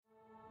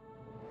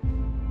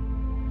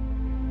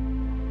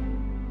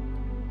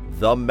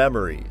the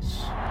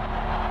memories.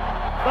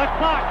 The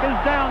clock is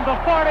down to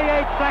 48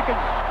 seconds.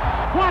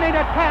 20-10,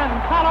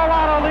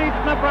 Colorado leads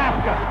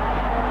Nebraska.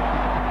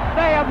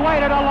 They have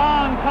waited a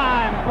long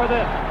time for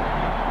this.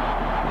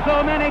 So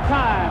many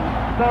times,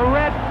 the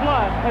red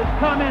flood has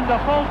come into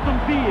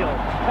Folsom Field,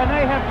 and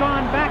they have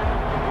gone back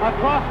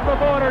across the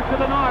border to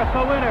the north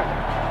a winner.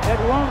 It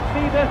won't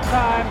be this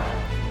time.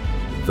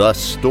 The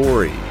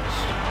stories.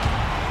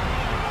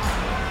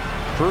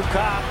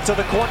 Hurtado to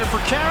the corner for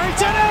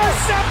Carrington,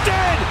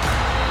 intercepted!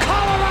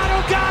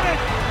 Colorado got it!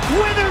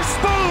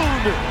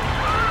 Witherspoon!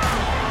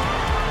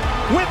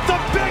 With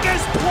the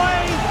biggest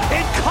play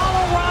in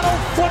Colorado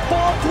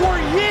football for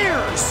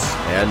years!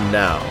 And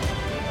now,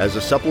 as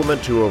a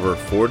supplement to over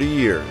 40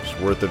 years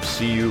worth of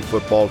CU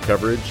football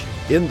coverage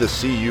in the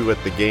CU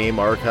at the Game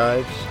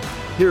archives,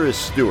 here is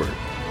Stuart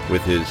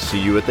with his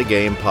CU at the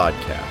Game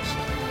podcast.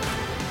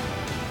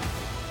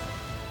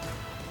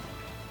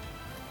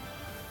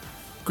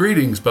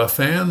 Greetings, Buff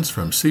fans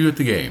from CU at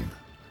the Game.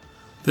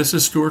 This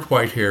is Stuart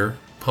Whitehair,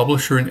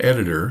 publisher and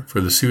editor for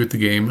the CU at the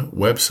Game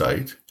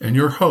website and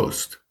your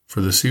host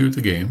for the CU at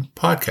the Game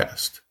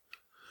podcast.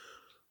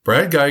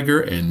 Brad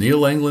Geiger and Neil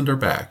Langland are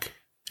back,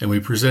 and we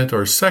present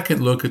our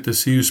second look at the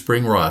CU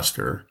spring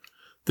roster,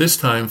 this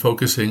time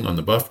focusing on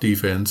the Buff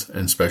defense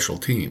and special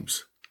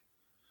teams.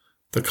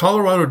 The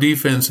Colorado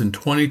defense in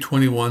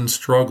 2021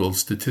 struggled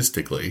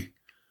statistically,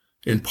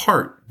 in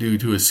part due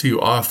to a CU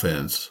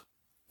offense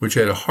which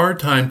had a hard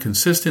time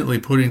consistently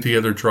putting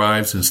together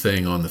drives and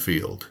staying on the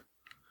field.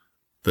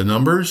 The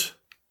numbers?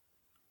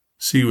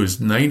 CU was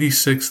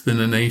 96th in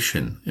the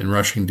nation in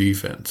rushing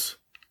defense,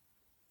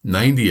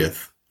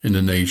 90th in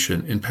the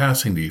nation in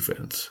passing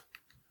defense,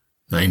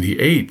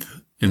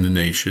 98th in the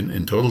nation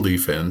in total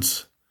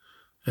defense,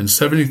 and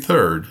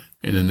 73rd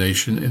in the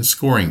nation in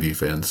scoring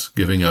defense,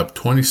 giving up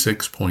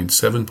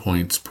 26.7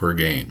 points per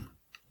game.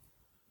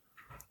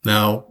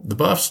 Now, the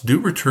Buffs do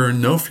return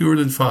no fewer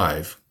than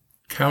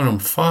count them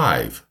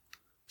 5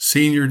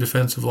 senior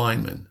defensive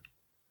linemen.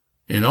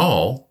 In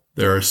all,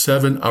 there are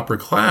 7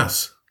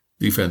 upperclass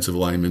defensive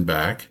linemen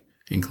back,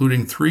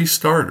 including 3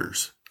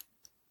 starters.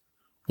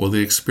 Well,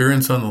 the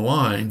experience on the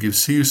line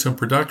gives CU some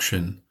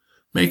production,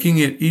 making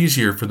it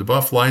easier for the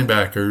Buff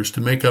linebackers to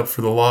make up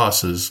for the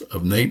losses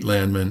of Nate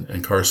Landman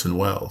and Carson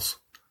Wells.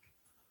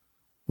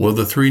 Will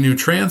the 3 new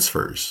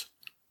transfers,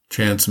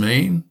 Chance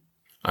Main,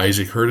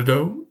 Isaac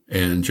Hurtado,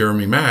 and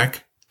Jeremy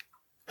Mack,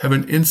 have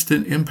an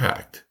instant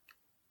impact?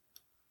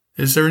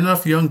 Is there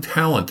enough young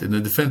talent in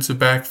the defensive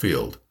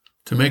backfield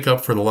to make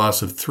up for the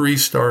loss of 3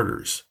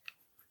 starters?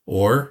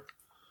 Or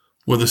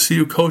will the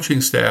CU coaching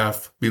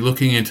staff be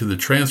looking into the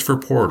transfer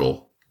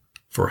portal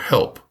for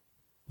help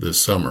this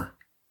summer?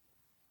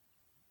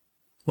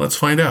 Let's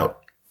find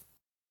out.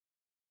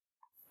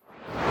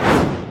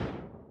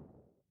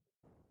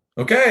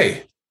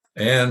 Okay,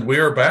 and we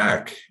are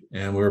back.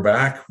 And we're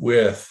back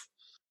with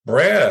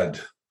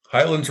Brad,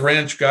 Highlands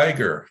Ranch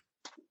Geiger.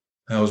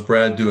 How's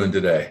Brad doing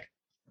today?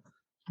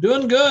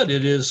 Doing good.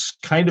 It is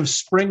kind of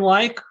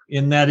spring-like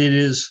in that it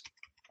is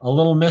a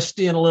little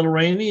misty and a little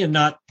rainy and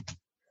not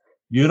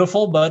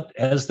beautiful, but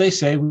as they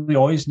say, we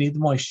always need the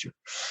moisture.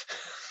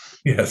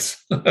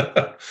 Yes.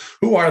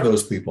 Who are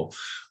those people?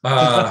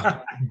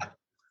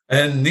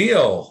 And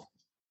Neil,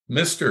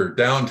 Mr.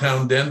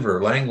 Downtown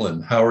Denver,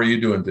 Langland, how are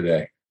you doing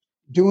today?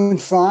 Doing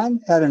fine.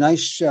 Had a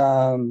nice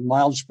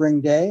mild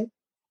spring day.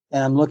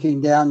 And I'm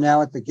looking down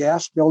now at the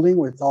gas building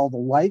with all the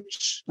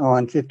lights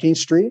on 15th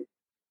Street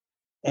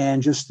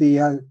and just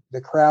the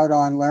crowd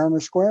on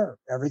Larimer Square.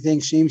 Everything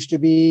seems to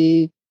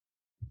be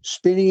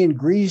spinning in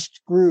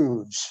greased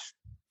grooves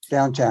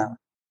downtown.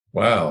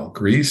 Wow,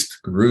 greased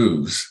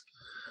grooves.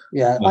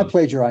 Yeah, I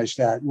plagiarized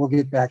that. We'll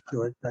get back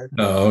to it. But.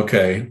 Oh,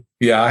 okay.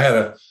 Yeah, I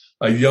had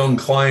a young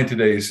client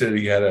today who said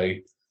he had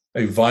a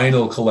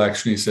vinyl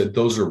collection. He said,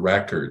 those are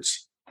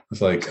records. It's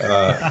like,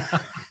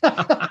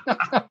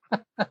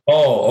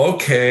 oh,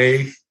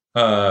 okay.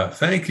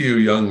 Thank you,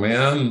 young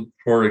man,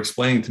 for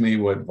explaining to me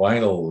what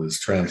vinyl is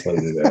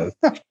translated as.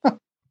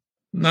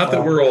 Not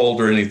that we're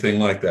old or anything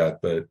like that,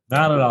 but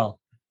not at all.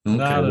 Okay.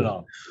 Not at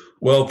all.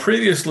 Well,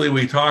 previously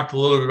we talked a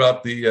little bit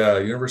about the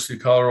University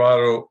of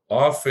Colorado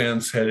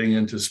offense heading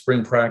into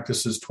spring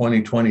practices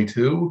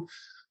 2022,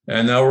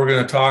 and now we're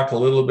going to talk a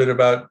little bit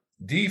about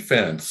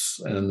defense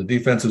and the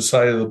defensive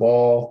side of the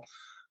ball.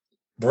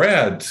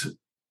 Brad,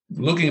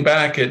 looking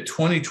back at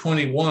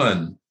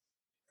 2021.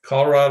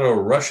 Colorado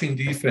rushing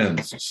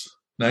defense,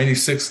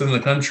 96th in the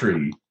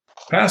country.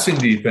 Passing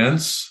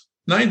defense,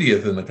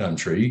 90th in the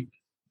country.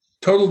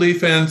 Total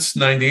defense,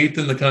 98th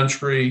in the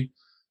country.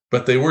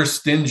 But they were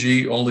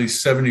stingy, only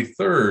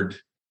 73rd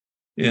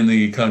in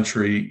the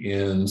country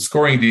in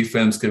scoring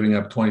defense, giving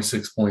up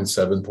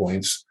 26.7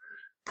 points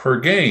per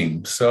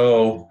game.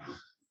 So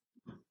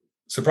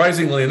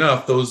surprisingly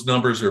enough, those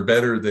numbers are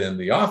better than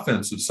the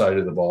offensive side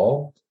of the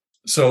ball.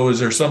 So is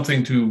there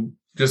something to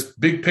just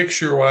big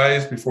picture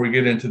wise, before we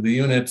get into the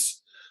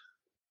units,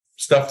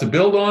 stuff to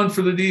build on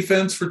for the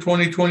defense for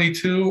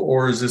 2022?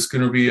 Or is this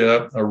going to be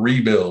a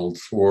rebuild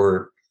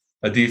for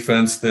a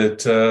defense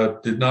that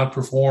did not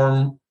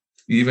perform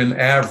even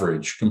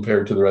average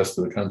compared to the rest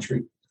of the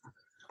country?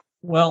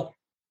 Well,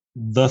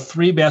 the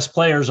three best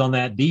players on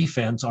that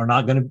defense are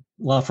not going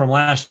to, from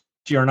last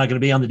year, are not going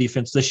to be on the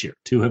defense this year.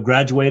 Two have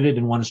graduated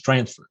and one has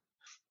transferred.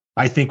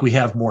 I think we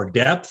have more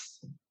depth,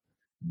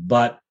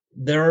 but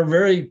there are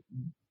very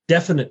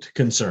definite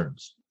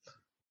concerns.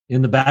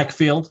 In the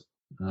backfield,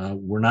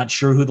 we're not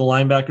sure who the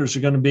linebackers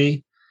are going to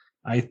be.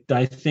 I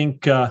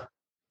think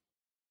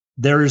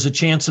there is a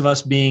chance of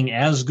us being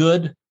as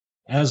good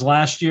as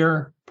last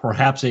year,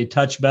 perhaps a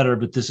touch better,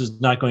 but this is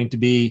not going to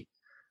be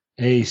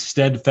a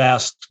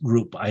steadfast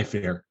group, I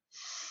fear.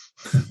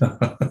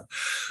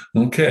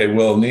 Okay,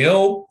 well,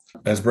 Neil,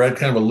 as Brad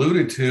kind of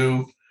alluded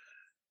to,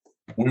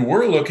 we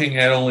were looking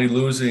at only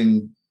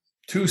losing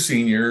two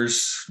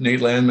seniors,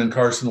 Nate Landman,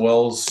 Carson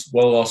Wells,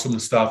 also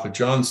Mustafa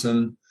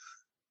Johnson.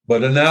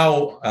 But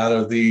now out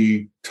of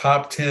the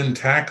top 10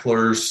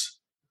 tacklers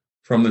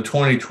from the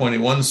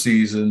 2021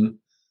 season,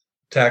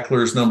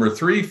 tacklers number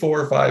 3,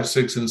 4, 5,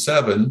 6, and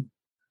 7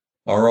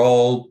 are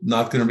all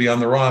not going to be on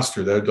the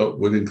roster. That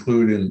would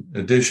include, in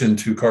addition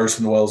to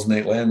Carson Wells and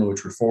Nate Landman,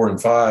 which were 4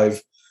 and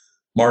 5,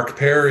 Mark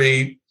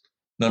Perry,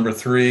 number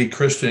 3,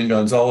 Christian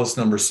Gonzalez,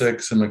 number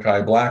 6, and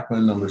Mekhi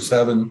Blackman, number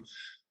 7,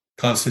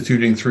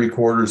 constituting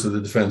 3/4 of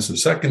the defensive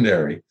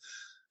secondary.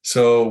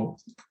 So,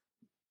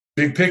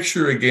 big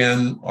picture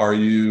again, are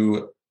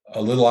you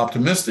a little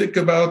optimistic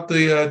about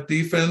the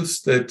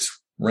defense that's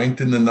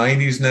ranked in the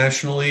 90s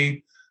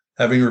nationally,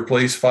 having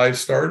replaced 5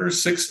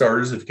 starters, 6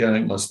 starters if you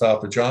count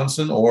Mustafa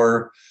Johnson,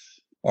 or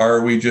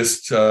are we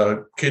just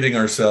kidding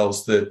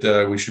ourselves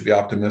that we should be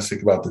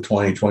optimistic about the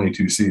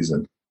 2022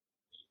 season?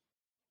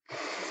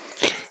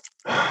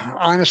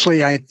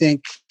 Honestly, I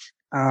think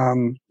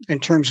in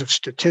terms of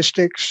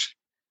statistics,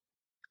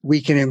 we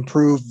can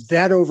improve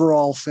that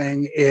overall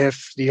thing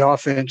if the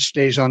offense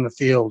stays on the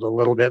field a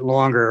little bit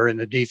longer and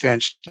the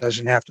defense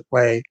doesn't have to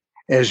play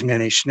as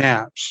many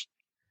snaps.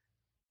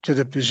 To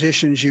the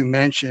positions you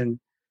mentioned,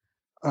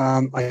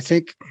 I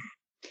think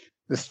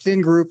the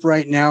thin group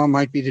right now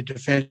might be the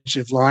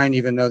defensive line,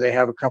 even though they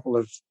have a couple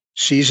of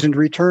seasoned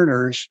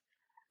returners.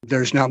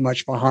 There's not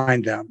much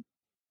behind them.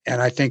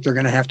 And I think they're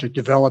going to have to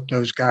develop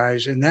those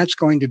guys. And that's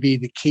going to be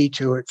the key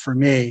to it for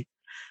me,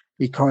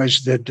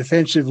 because the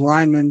defensive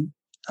linemen,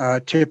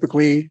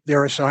 typically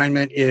their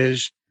assignment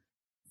is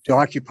to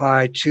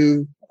occupy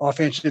 2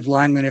 offensive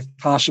linemen if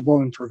possible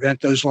and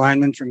prevent those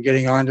linemen from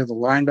getting onto the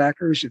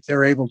linebackers. If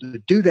they're able to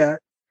do that,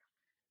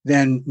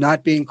 then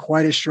not being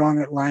quite as strong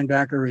at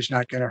linebacker is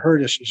not going to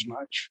hurt us as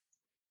much.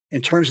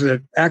 In terms of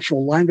the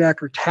actual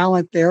linebacker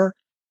talent there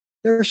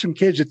are some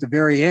kids at the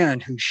very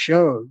end who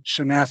showed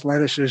some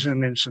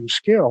athleticism and some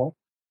skill.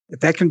 If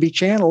that can be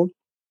channeled,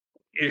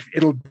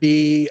 it'll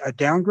be a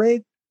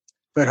downgrade,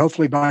 but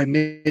hopefully by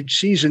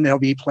mid-season, they'll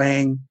be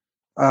playing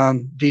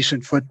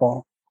decent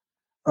football.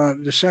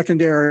 The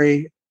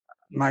secondary,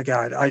 my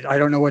God, I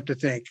don't know what to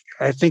think.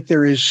 I think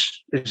there is,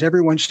 as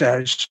everyone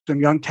says, some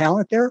young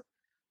talent there,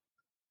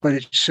 but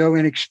it's so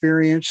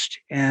inexperienced,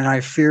 and I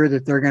fear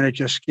that they're going to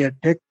just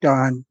get picked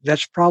on.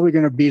 That's probably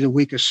going to be the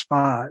weakest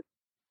spot,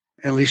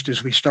 at least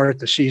as we start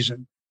the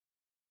season.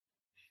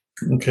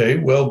 Okay,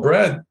 well,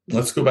 Brad,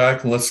 let's go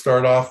back and let's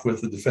start off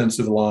with the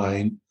defensive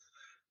line.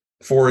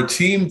 For a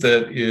team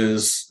that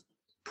is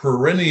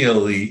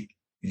perennially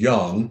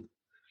young,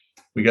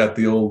 we got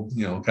the old,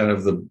 kind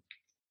of the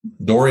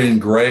Dorian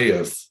Gray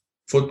of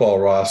football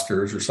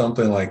rosters or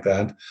something like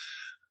that.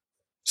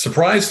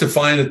 Surprised to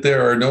find that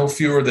there are no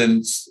fewer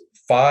than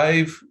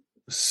 5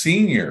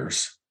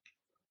 seniors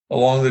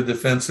along the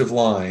defensive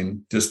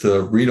line. Just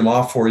to read them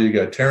off for you, you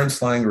got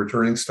Terrence Lang,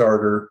 returning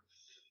starter,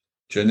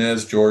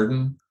 Janez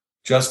Jordan,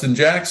 Justin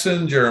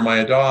Jackson,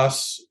 Jeremiah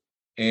Doss,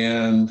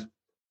 and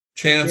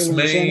Chance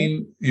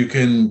Main. You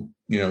can,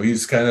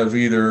 he's kind of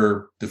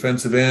either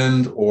defensive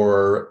end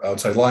or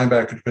outside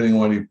linebacker, depending on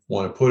what you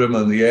want to put him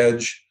on the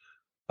edge.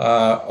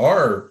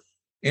 Our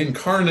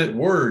Incarnate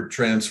Word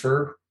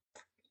transfer,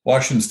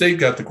 Washington State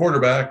got the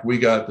quarterback. We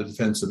got the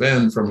defensive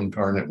end from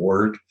Incarnate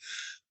Word.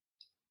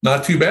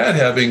 Not too bad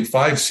having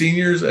 5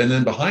 seniors, and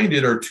then behind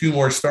it are 2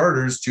 more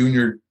starters,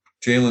 junior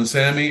Jalen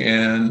Sammy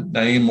and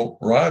Naeem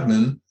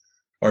Rodman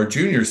are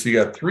juniors. So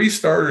you got 3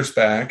 starters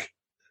back.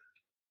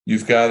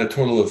 You've got a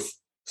total of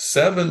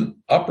 7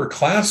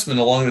 upperclassmen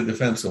along the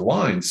defensive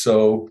line.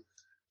 So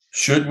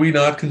should we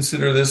not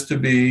consider this to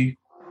be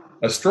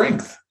a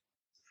strength?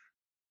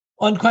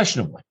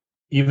 Unquestionably.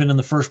 Even in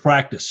the first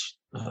practice,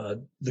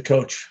 the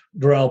coach,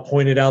 Durrell,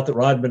 pointed out that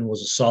Rodman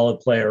was a solid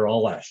player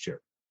all last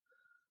year.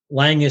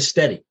 Lang is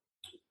steady.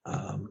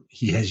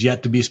 He has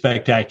yet to be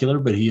spectacular,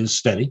 but he is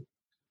steady.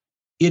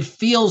 It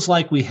feels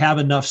like we have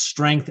enough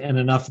strength and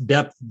enough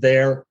depth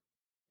there.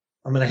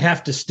 I'm going to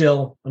have to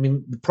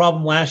the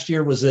problem last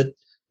year was that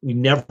we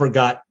never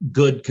got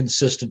good,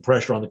 consistent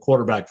pressure on the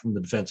quarterback from the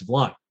defensive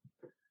line.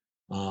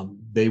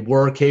 They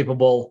were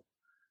capable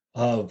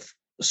of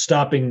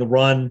stopping the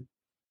run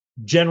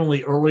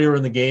generally earlier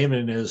in the game.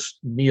 And as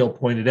Neil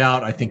pointed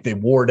out, I think they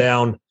wore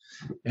down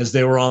as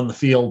they were on the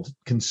field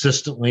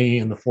consistently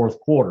in the fourth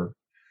quarter.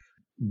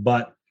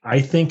 But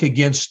I think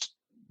against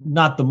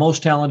not the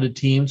most talented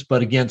teams,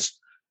 but against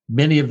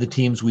many of the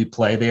teams we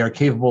play, they are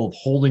capable of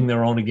holding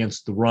their own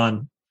against the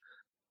run.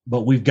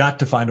 But we've got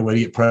to find a way to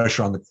get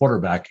pressure on the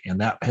quarterback,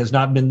 and that has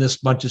not been this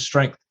bunch's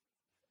strength.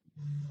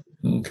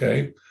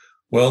 Okay.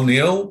 Well,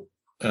 Neil,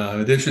 in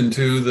addition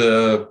to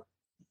the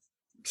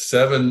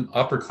 7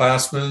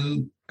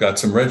 upperclassmen, got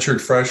some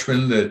redshirt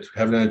freshmen that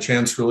haven't had a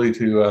chance really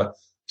to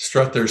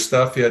strut their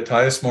stuff yet.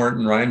 Tyus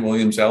Martin, Ryan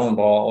Williams, Alan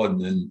Ball,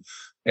 and then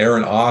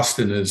Aaron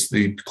Austin is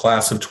the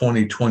class of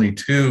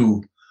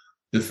 2022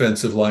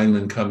 defensive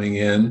lineman coming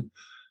in.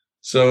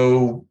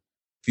 So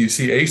do you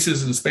see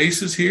aces and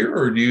spaces here,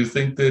 or do you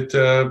think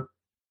that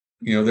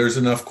there's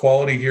enough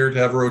quality here to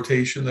have a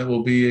rotation that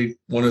will be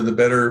one of the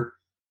better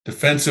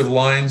defensive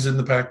lines in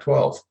the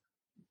Pac-12?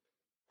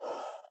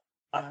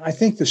 I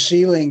think the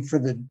ceiling for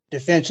the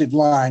defensive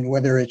line,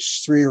 whether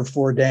it's 3 or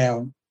 4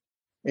 down,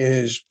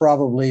 is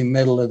probably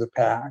middle of the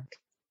pack.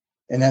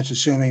 And that's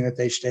assuming that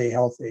they stay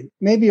healthy,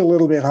 maybe a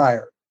little bit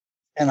higher.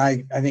 And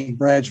I think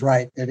Brad's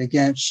right that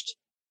against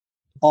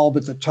all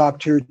but the top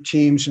tier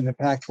teams in the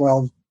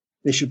Pac-12,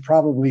 they should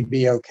probably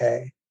be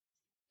okay.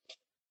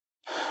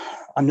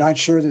 I'm not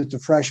sure that the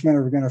freshmen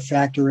are going to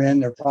factor in.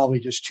 They're probably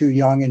just too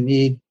young and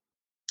need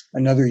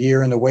another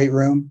year in the weight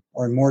room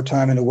or more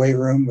time in the weight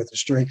room with the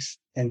strength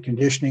and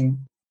conditioning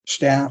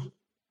staff.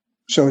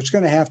 So it's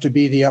going to have to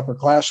be the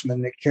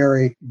upperclassmen that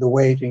carry the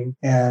weight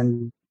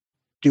and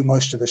do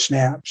most of the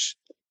snaps.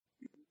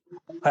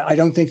 I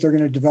don't think they're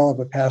going to develop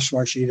a pass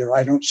rush either.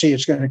 I don't see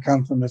it's going to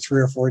come from the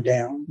 3 or 4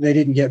 down. They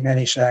didn't get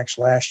many sacks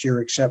last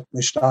year, except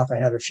Mustafa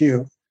had a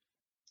few.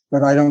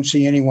 But I don't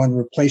see anyone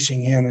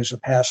replacing him as a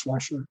pass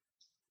rusher.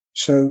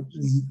 So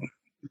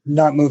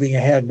not moving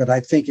ahead, but I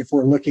think if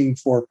we're looking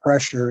for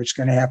pressure, it's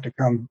going to have to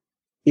come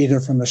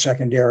either from the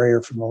secondary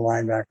or from the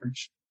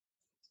linebackers.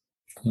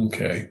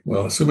 Okay.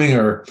 Well, assuming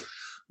our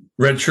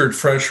redshirt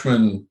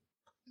freshman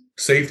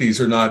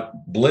safeties are not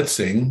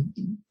blitzing,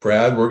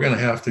 Brad, we're going to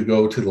have to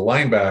go to the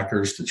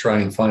linebackers to try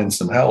and find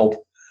some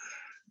help.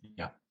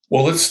 Yeah.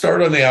 Well, let's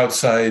start on the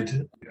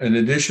outside. In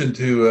addition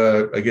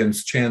to,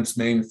 against Chance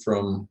Main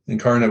from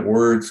Incarnate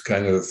Words,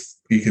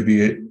 he could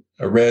be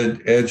a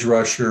red edge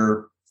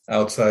rusher,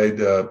 outside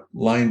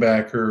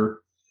linebacker.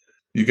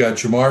 You got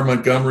Jamar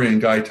Montgomery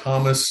and Guy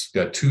Thomas.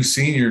 Got 2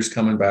 seniors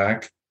coming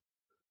back,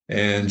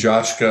 and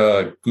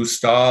Joshka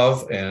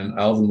Gustav and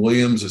Alvin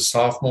Williams as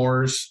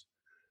sophomores.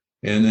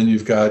 And then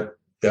you've got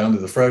down to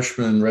the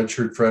freshman,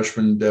 redshirt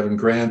freshman, Devin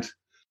Grant,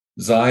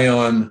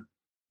 Zion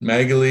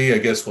Magali. I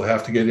guess we'll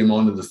have to get him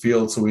onto the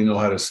field so we know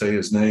how to say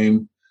his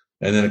name.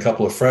 And then a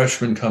couple of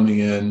freshmen coming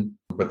in,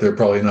 but they're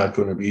probably not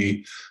going to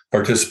be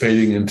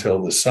participating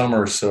until the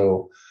summer.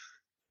 So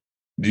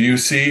do you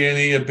see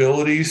any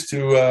abilities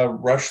to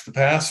rush the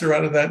passer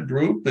out of that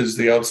group? Is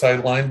the outside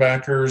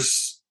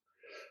linebackers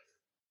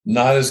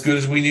not as good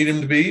as we need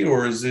them to be?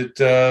 Or is it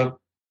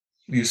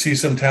you see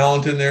some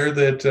talent in there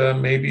that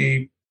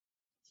maybe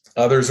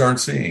others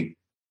aren't seeing?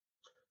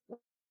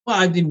 Well,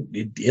 I think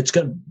it's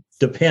going to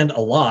depend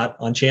a lot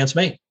on Chance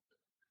Main.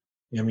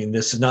 I mean,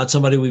 this is not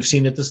somebody we've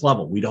seen at this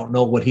level. We don't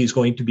know what he's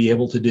going to be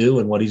able to do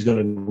and what he's going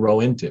to grow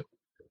into.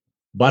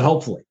 But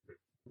hopefully,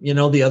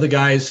 the other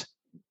guys,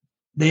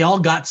 they all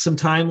got some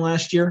time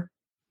last year.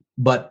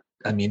 But,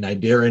 I mean, I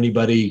dare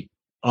anybody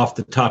off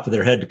the top of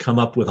their head to come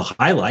up with a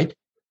highlight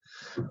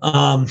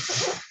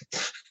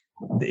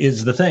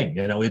is the thing.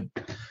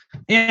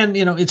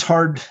 It's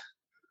hard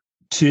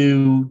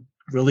to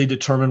really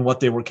determine what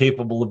they were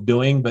capable of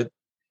doing. But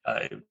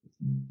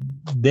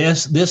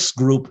this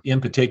group in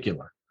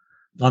particular,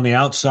 on the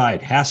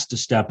outside, has to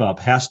step up,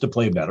 has to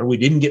play better. We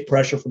didn't get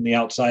pressure from the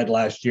outside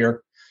last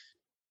year,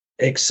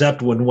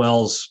 except when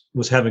Wells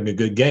was having a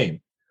good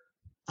game.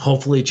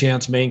 Hopefully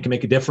Chance Main can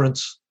make a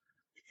difference.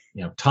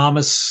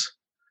 Thomas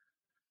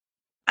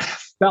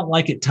felt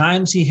like at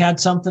times he had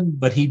something,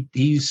 but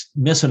he's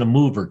missing a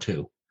move or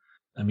two.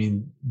 I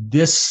mean,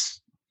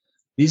 these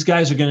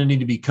guys are going to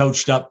need to be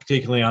coached up,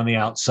 particularly on the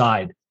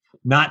outside,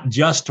 not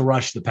just to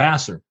rush the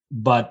passer,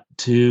 but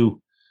to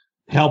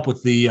help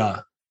with the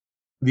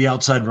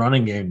outside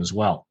running game as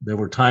well. There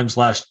were times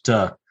last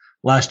year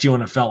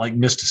when it felt like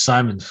missed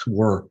assignments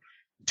were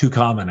too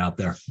common out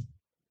there.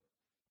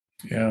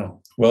 Yeah.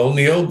 Well,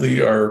 Neil,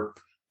 our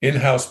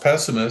in-house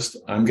pessimist,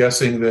 I'm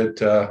guessing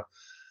that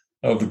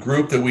of the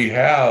group that we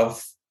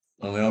have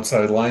on the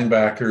outside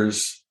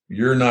linebackers,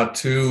 you're not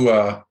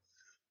too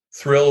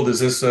thrilled. Is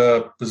this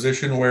a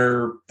position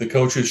where the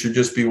coaches should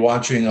just be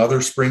watching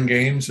other spring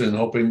games and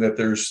hoping that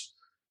there's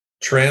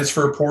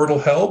transfer portal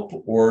help?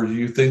 Or do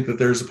you think that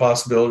there's a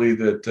possibility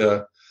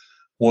that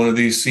one of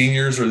these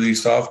seniors or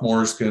these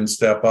sophomores can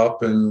step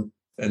up and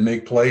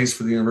make plays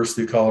for the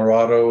University of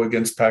Colorado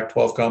against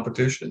Pac-12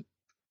 competition?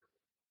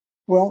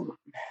 Well,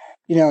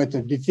 at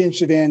the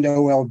defensive end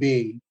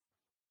OLB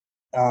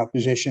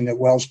position that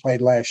Wells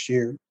played last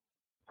year,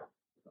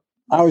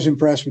 I was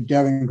impressed with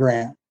Devin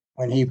Grant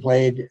when he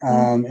played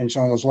in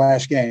some of those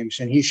last games.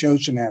 And he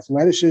showed some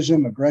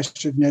athleticism,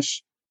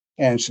 aggressiveness,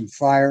 and some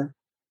fire.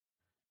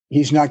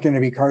 He's not going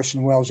to be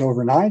Carson Wells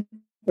overnight,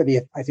 but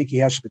I think he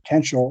has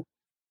potential.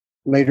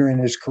 later in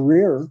his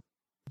career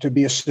to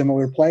be a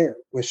similar player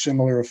with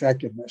similar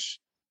effectiveness.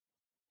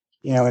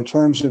 In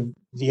terms of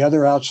the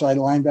other outside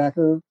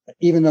linebacker,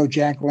 even though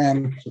Jack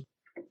Lamb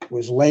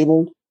was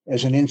labeled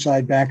as an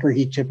inside backer,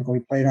 he typically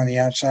played on the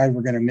outside.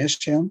 We're going to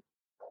miss him.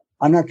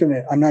 I'm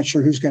not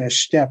sure who's going to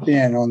step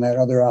in on that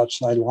other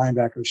outside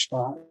linebacker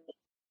spot.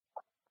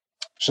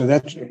 So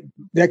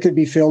that could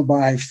be filled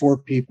by 4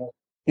 people,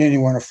 any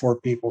one of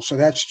 4 people. So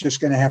that's just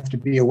going to have to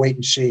be a wait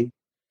and see.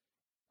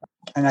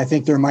 And I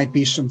think there might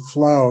be some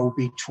flow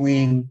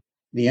between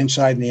the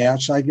inside and the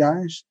outside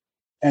guys.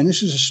 And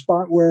this is a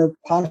spot where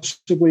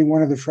possibly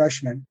one of the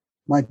freshmen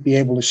might be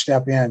able to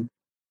step in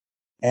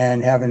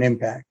and have an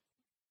impact.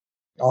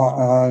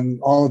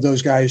 All of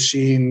those guys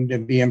seem to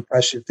be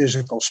impressive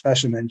physical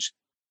specimens.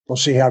 We'll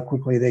see how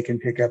quickly they can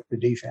pick up the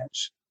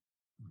defense.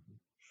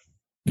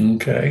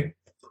 Okay.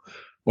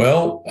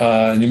 Well,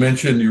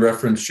 you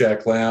referenced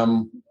Jack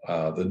Lamb,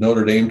 the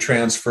Notre Dame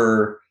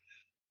transfer.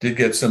 Did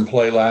get some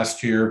play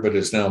last year, but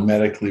is now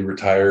medically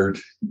retired.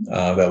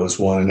 That was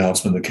one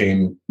announcement that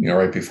came,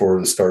 right before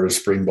the start of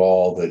spring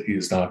ball, that he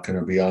is not going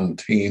to be on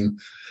the team.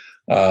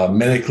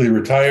 Medically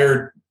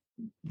retired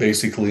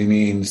basically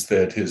means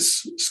that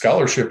his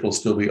scholarship will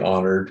still be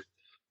honored,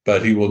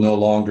 but he will no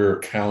longer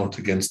count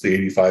against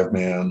the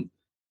 85-man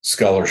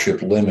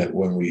scholarship limit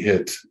when we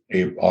hit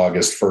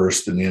August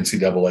 1st and the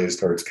NCAA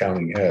starts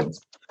counting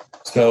heads.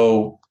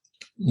 So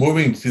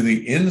moving to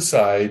the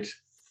inside,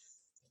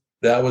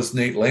 that was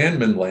Nate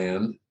Landman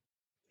land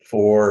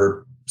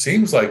for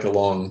seems like a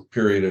long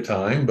period of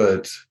time,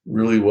 but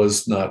really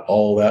was not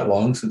all that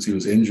long since he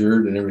was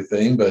injured and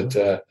everything. But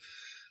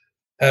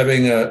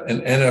having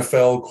an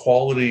NFL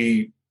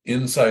quality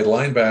inside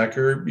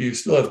linebacker, you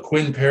still have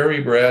Quinn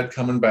Perry, Brad,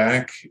 coming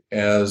back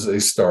as a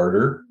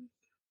starter.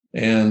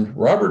 And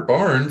Robert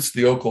Barnes,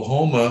 the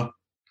Oklahoma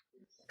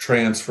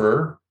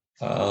transfer,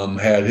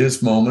 had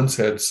his moments,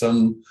 had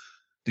some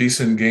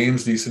decent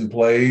games, decent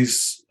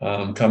plays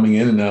coming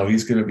in, and now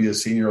he's going to be a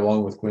senior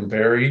along with Quinn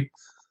Perry.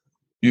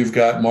 You've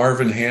got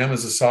Marvin Ham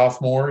as a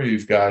sophomore.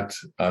 You've got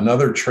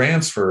another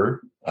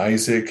transfer,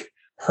 Isaac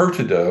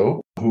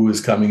Hurtado, who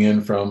is coming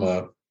in from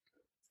a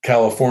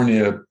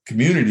California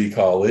community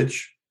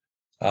college.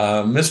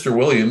 Mr.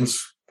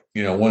 Williams,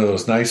 one of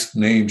those nice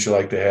names you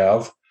like to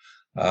have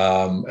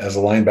as a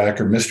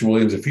linebacker. Mr.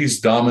 Williams, if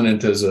he's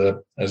dominant as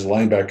a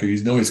linebacker,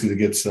 he's going to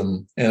get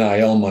some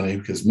NIL money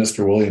because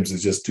Mr. Williams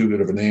is just too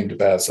good of a name to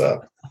pass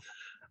up.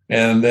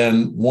 And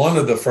then one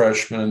of the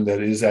freshmen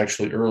that is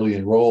actually early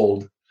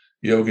enrolled,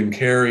 Yogan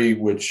Carey,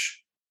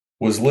 which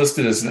was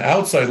listed as an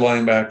outside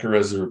linebacker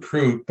as a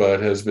recruit,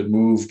 but has been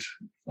moved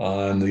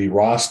on the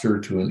roster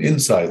to an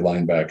inside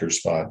linebacker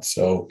spot.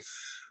 So,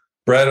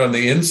 Brad, on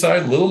the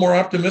inside, a little more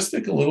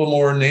optimistic, a little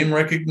more name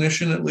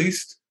recognition at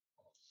least?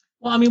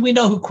 Well, we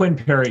know who Quinn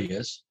Perry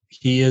is.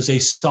 He is a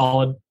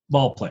solid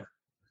ball player.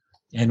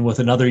 And with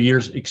another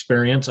year's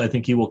experience, I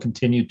think he will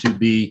continue to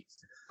be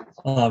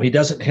he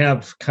doesn't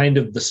have kind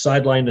of the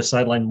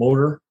sideline-to-sideline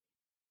motor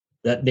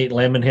that Nate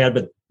Landman had,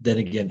 but then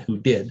again, who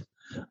did?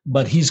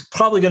 But he's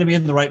probably going to be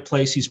in the right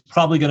place. He's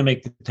probably going to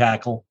make the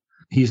tackle.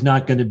 He's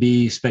not going to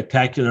be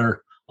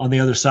spectacular on the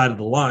other side of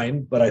the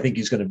line, but I think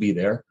he's going to be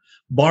there.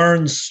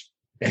 Barnes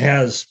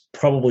has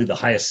probably the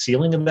highest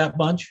ceiling of that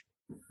bunch,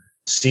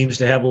 seems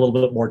to have a little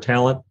bit more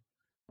talent,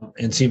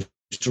 and seems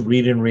to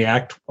read and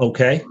react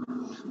okay.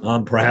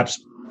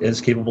 Perhaps is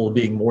capable of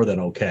being more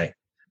than okay.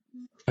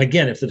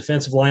 Again, if the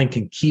defensive line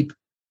can keep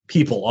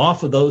people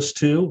off of those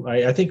two,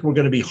 I think we're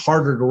going to be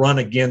harder to run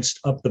against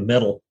up the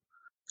middle.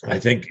 I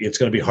think it's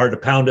going to be hard to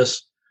pound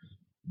us.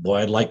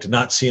 Boy, I'd like to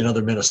not see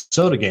another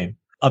Minnesota game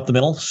up the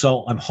middle.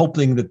 So I'm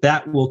hoping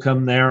that will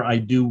come there. I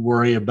do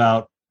worry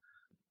about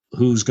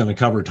who's going to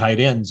cover tight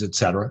ends, et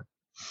cetera.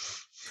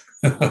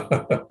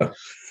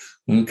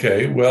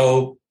 Okay.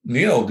 Well,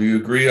 Neil, do you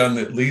agree on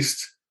at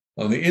least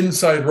on the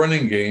inside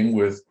running game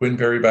with Quinn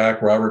Perry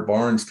back, Robert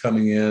Barnes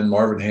coming in,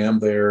 Marvin Ham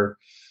there,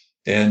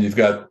 and you've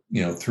got,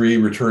 3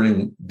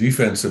 returning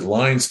defensive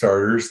line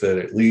starters that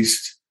at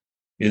least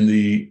in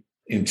the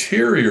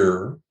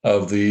interior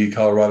of the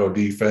Colorado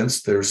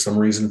defense, there's some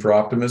reason for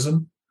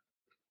optimism?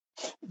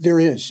 There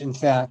is. In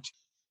fact,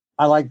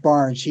 I like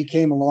Barnes. He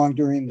came along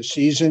during the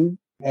season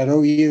at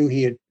OU.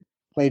 He had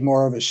played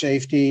more of a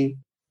safety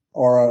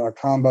or a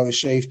combo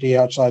safety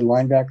outside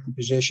linebacker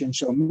position.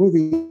 So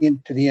moving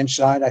into the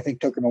inside, I think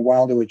took him a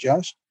while to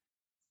adjust.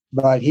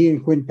 But he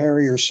and Quinn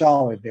Perry are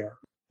solid there.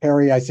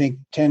 Perry, I think,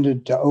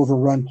 tended to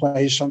overrun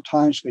plays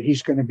sometimes, but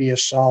he's going to be a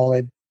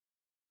solid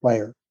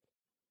player.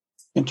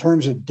 In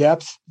terms of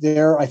depth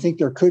there, I think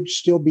there could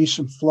still be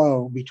some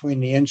flow between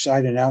the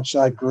inside and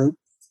outside group,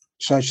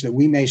 such that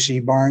we may see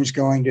Barnes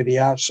going to the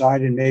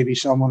outside and maybe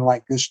someone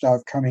like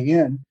Gustav coming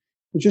in.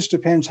 It just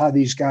depends how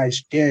these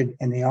guys did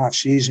in the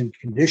off-season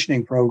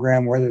conditioning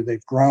program, whether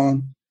they've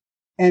grown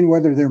and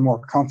whether they're more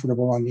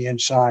comfortable on the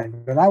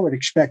inside. But I would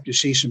expect to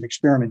see some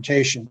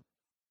experimentation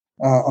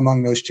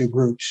among those two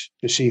groups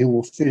to see who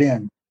will fit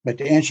in. But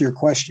to answer your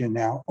question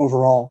now,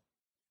 overall,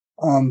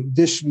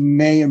 this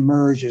may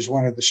emerge as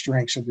one of the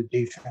strengths of the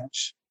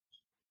defense.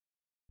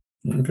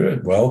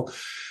 Good. Well,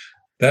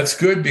 that's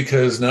good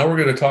because now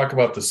we're going to talk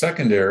about the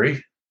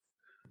secondary,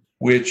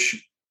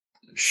 which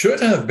should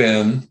have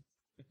been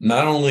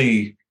not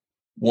only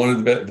one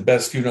of the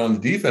best unit on the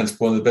defense,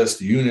 but one of the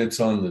best units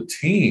on the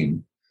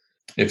team.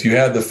 If you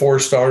had the 4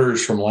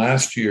 starters from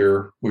last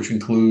year, which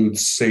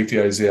includes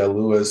safety Isaiah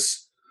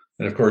Lewis,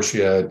 and of course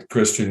you had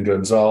Christian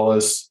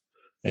Gonzalez,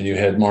 and you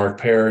had Mark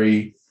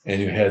Perry,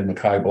 and you had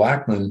Mekhi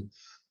Blackman,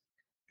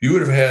 you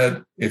would have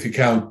had, if you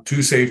count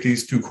 2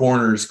 safeties, 2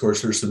 corners, of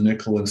course there's some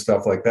nickel and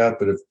stuff like that,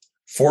 but if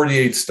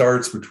 48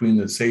 starts between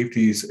the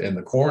safeties and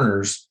the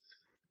corners,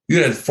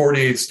 you had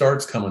 48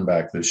 starts coming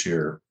back this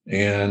year,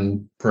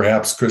 and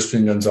perhaps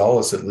Christian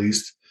Gonzalez at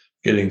least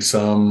getting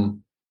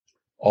some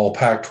all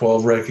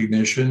Pac-12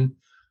 recognition,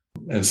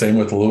 and same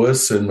with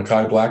Lewis and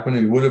Mekhi Blackman.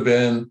 It would have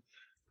been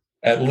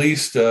at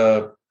least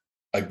a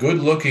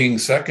good-looking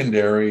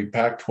secondary,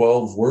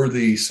 Pac-12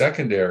 worthy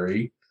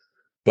secondary.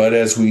 But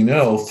as we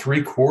know,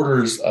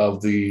 3/4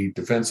 of the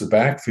defensive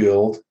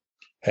backfield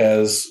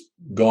has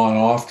gone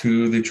off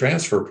to the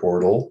transfer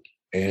portal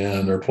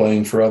and are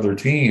playing for other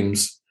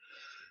teams.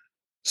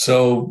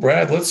 So,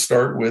 Brad, let's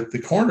start with the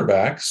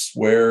cornerbacks,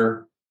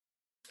 where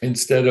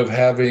instead of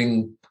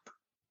having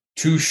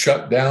 2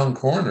 shutdown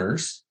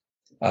corners,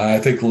 I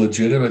think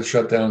legitimate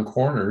shutdown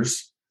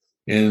corners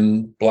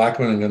in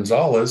Blackman and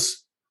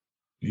Gonzalez,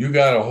 you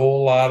got a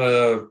whole lot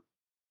of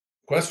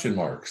question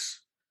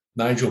marks.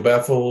 Nigel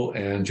Bethel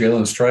and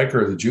Jalen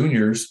Stryker, the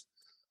juniors.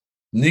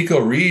 Nico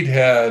Reed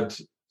had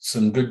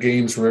some good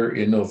games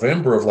in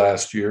November of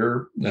last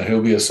year. Now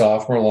he'll be a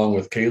sophomore along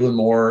with Kalen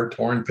Moore,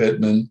 Torrin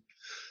Pittman.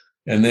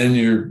 And then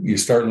you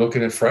start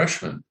looking at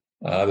freshmen.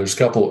 There's a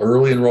couple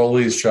early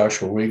enrollees,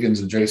 Joshua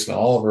Wiggins and Jason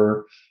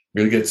Oliver.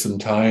 We're going to get some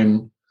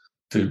time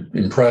to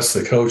impress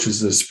the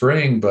coaches this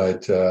spring,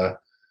 but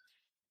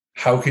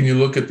how can you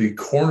look at the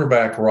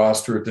cornerback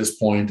roster at this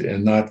point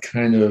and not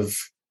kind of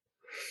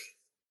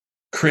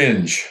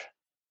cringe?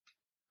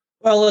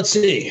 Well, let's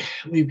see.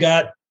 We've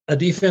got a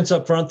defense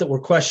up front that we're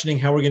questioning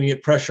how we're going to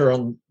get pressure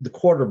on the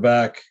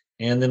quarterback.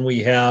 And then we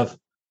have,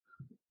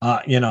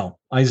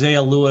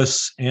 Isaiah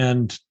Lewis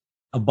and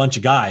a bunch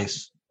of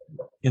guys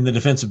in the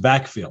defensive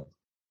backfield.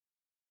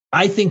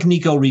 I think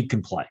Nico Reed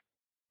can play.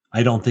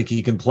 I don't think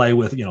he can play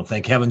with,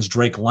 thank heavens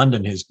Drake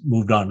London has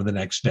moved on to the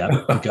next step,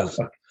 because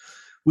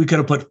we could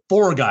have put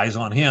 4 guys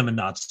on him and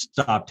not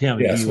stopped him.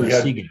 Yes,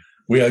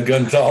 we had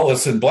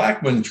Gonzalez and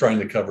Blackman trying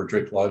to cover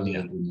Drake London.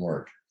 It didn't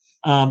work.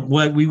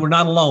 Well, we were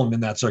not alone in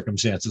that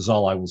circumstance, is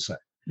all I will say.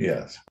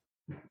 Yes.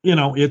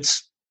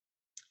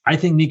 I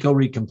think Nico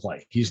Reed can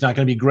play. He's not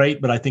going to be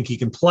great, but I think he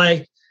can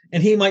play,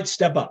 and he might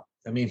step up.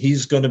 I mean,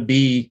 he's going to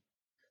be,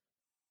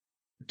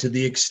 to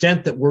the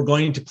extent that we're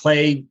going to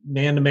play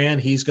man-to-man,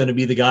 he's going to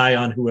be the guy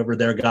on whoever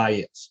their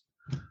guy is.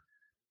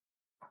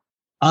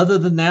 Other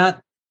than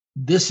that,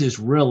 this is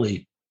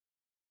really,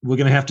 we're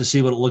going to have to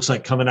see what it looks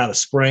like coming out of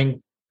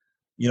spring.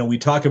 We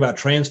talk about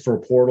transfer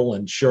portal,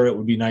 and sure, it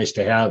would be nice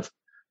to have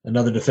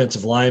another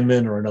defensive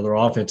lineman or another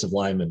offensive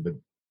lineman, but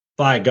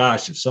by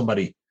gosh, if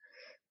somebody's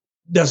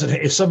got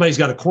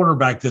a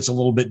cornerback that's a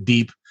little bit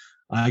deep,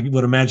 I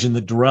would imagine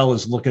that Darrell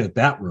is looking at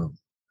that room.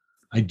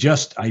 I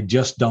just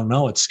don't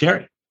know. It's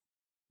scary.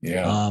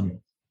 Yeah.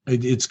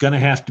 It's going to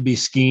have to be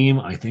scheme.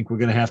 I think we're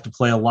going to have to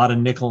play a lot of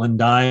nickel and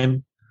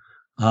dime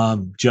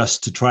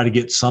just to try to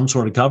get some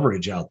sort of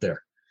coverage out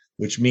there,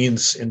 which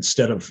means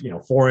instead of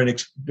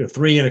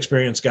 3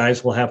 inexperienced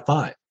guys, we'll have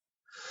 5.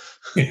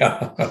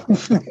 Yeah.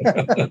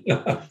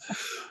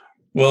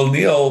 Well,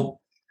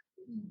 Neil,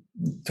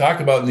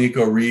 talk about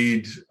Nico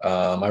Reed.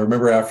 I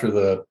remember after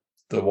the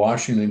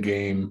Washington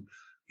game,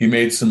 he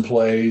made some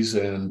plays,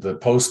 and the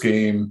post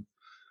game,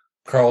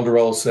 Carl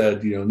Durrell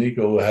said,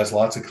 Nico has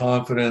lots of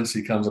confidence.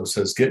 He comes up and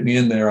says, "Get me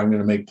in there. I'm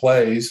going to make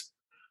plays."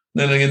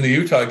 And then in the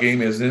Utah game,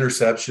 he has an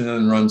interception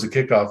and runs a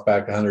kickoff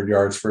back 100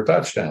 yards for a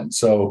touchdown.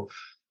 So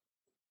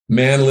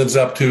man lives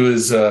up to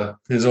his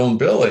own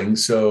billing.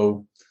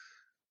 So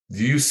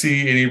do you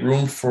see any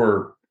room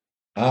for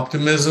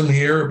optimism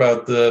here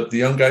about the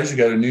young guys? You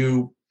got a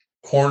new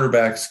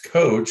cornerbacks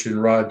coach in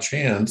Rod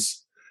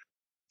Chance.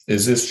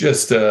 Is this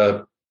just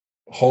a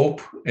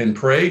hope and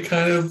pray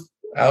kind of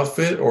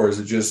outfit, or is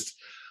it just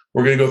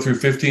we're going to go through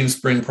 15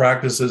 spring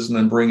practices and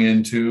then bring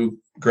in 2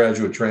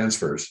 graduate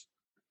transfers?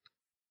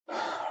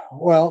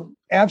 Well,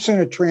 absent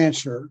a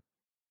transfer,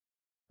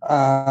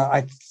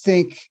 I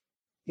think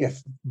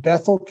if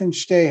Bethel can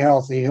stay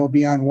healthy, he'll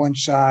be on one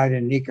side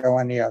and Nico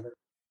on the other.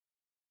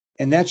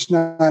 And that's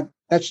not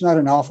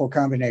an awful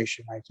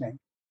combination, I think.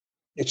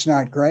 It's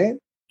not great,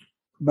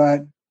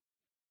 and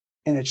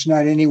it's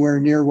not anywhere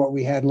near what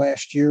we had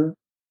last year.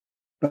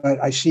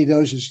 But I see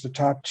those as the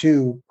top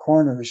 2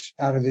 corners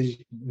out of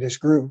this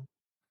group.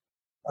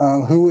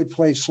 Who would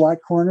play slot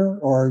corner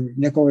or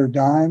nickel or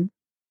dime?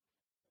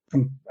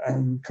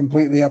 I'm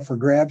completely up for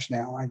grabs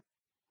now.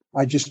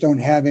 I just don't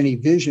have any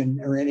vision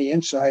or any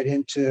insight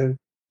into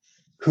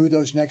who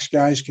those next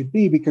guys could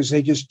be, because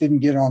they just didn't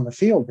get on the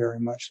field very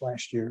much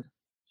last year.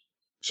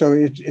 So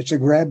it's a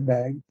grab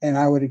bag. And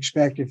I would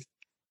expect if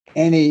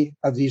any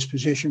of these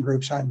position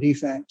groups on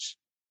defense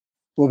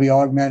will be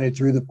augmented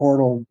through the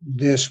portal,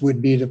 this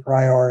would be the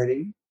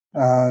priority,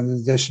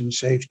 this and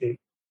safety.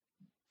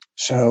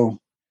 So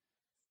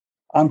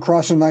I'm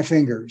crossing my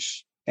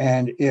fingers.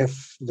 And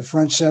if the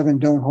front seven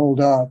don't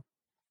hold up,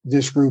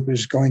 this group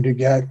is going to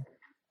get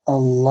a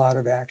lot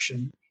of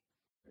action.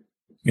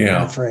 Yeah.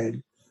 I'm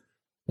afraid.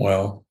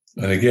 Well,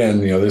 and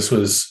again, this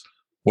was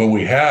when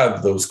we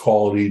had those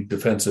quality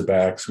defensive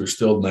backs. We're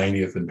still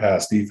 90th in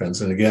pass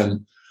defense. And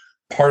again,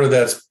 part of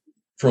that's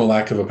from a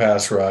lack of a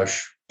pass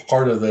rush.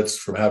 Part of that's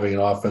from having an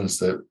offense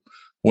that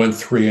went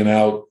 3 and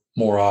out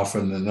more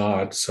often than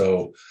not.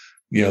 So,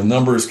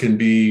 numbers can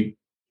be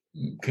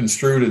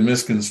construed and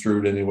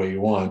misconstrued any way you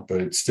want, but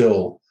it's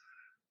still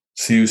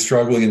CU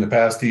struggling in the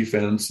pass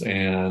defense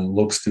and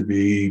looks to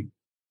be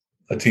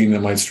a team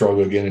that might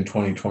struggle again in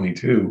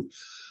 2022.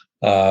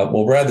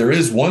 Well, Brad, there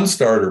is one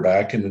starter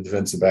back in the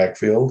defensive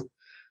backfield,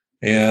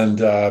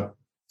 and I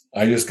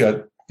just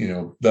got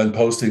done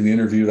posting the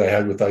interview that I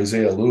had with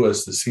Isaiah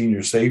Lewis, the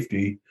senior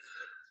safety,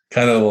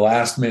 kind of the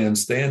last man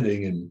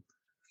standing, and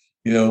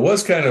it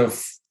was kind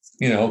of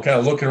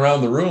looking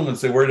around the room and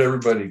say, where'd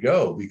everybody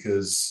go?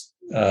 Because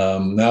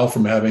now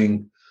from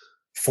having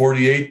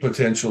 48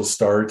 potential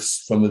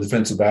starts from the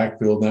defensive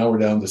backfield, now we're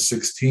down to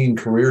 16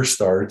 career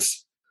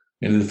starts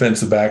in the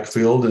defensive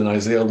backfield, and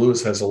Isaiah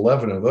Lewis has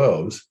 11 of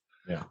those.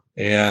 Yeah.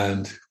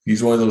 And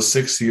he's one of those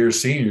 6-year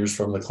seniors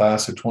from the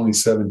class of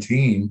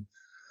 2017.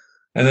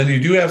 And then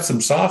you do have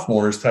some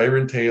sophomores,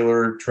 Tyron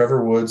Taylor,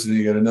 Trevor Woods, and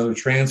you got another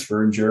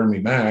transfer in Jeremy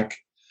Mack.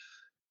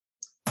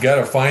 You got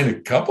to find a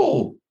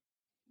couple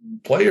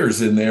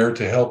players in there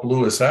to help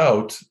Lewis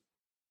out.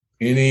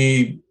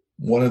 Any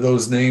one of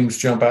those names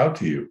jump out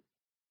to you?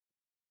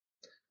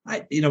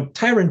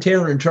 Tyron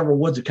Taylor and Trevor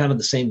Woods are kind of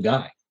the same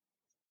guy.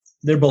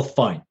 They're both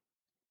fine.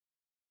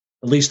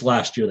 At least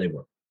last year they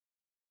were.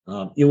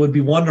 It would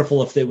be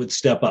wonderful if they would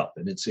step up,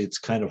 and it's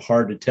kind of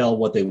hard to tell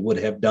what they would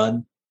have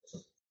done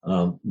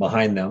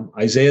behind them.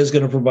 Isaiah is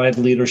going to provide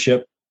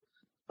leadership,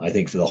 I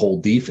think, for the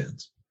whole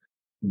defense.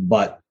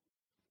 But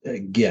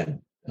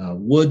again,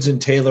 Woods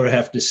and Taylor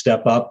have to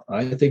step up.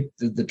 I think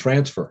the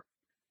transfer,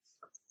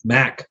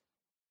 Mack,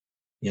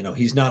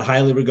 he's not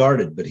highly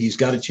regarded, but he's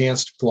got a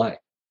chance to play.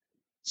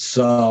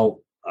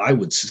 So I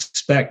would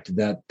suspect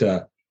that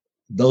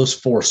those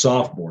 4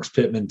 sophomores,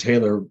 Pittman,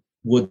 Taylor,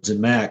 Woods, and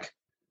Mack,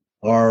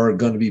 are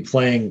going to be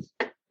playing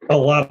a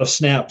lot of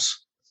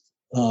snaps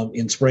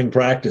in spring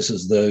practice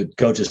as the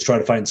coaches try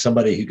to find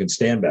somebody who can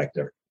stand back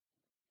there.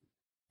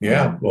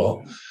 Yeah,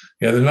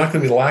 they're not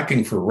going to be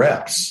lacking for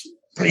reps.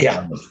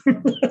 Yeah.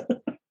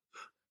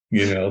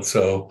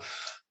 So,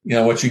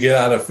 what you get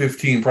out of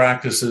 15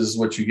 practices,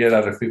 but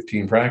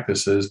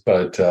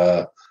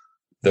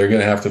they're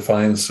going to have to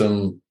find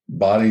some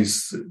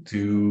bodies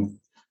to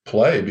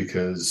play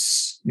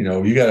because,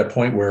 you got a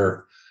point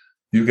where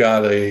you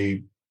got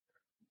a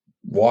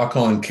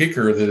walk-on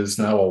kicker that is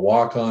now a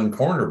walk-on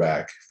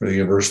cornerback for the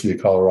University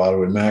of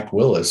Colorado and Mac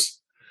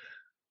Willis.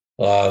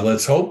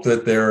 Let's hope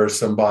that there are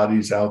some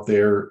bodies out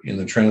there in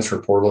the transfer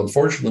portal.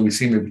 Unfortunately, we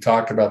seem to be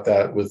talking about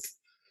that with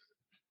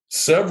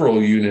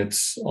several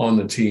units on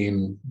the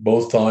team,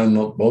 both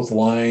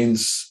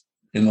lines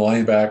in the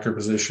linebacker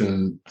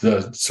position,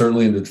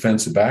 certainly in the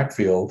defensive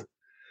backfield.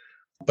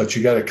 But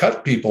you got to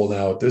cut people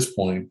now at this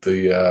point.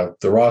 The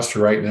roster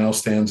right now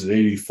stands at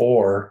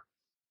 84.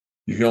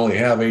 You can only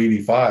have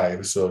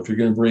 85. So if you're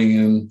going to bring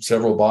in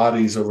several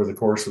bodies over the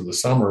course of the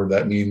summer,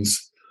 that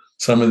means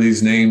some of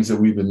these names that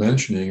we've been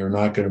mentioning are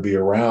not going to be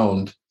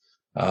around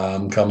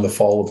come the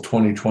fall of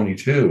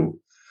 2022.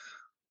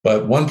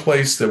 But one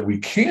place that we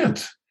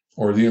can't,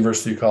 or the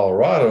University of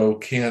Colorado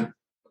can't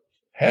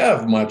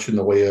have much in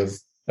the way of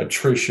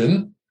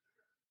attrition,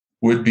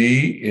 would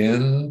be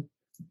in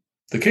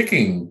the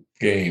kicking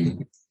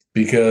game,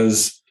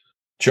 because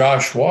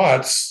Josh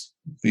Watts,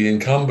 the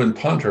incumbent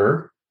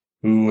punter,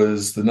 who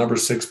was the number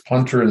 6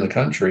 punter in the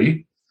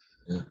country,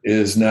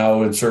 is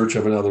now in search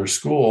of another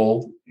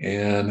school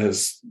and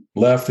has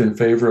left in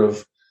favor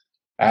of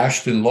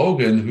Ashton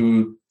Logan,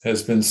 who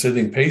has been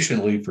sitting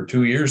patiently for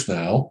 2 years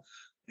now.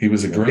 He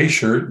was a gray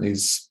shirt, and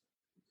he's,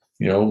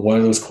 one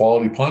of those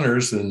quality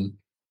punters. And,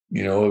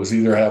 it was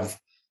either have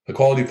a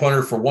quality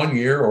punter for 1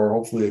 year or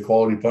hopefully a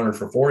quality punter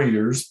for 4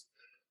 years.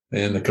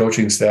 And the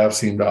coaching staff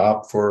seemed to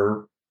opt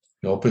for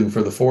opting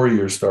for the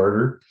 4-year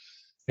starter.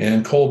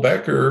 And Cole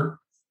Becker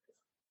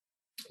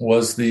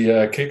was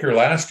the kicker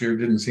last year,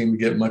 didn't seem to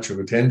get much of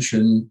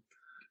attention,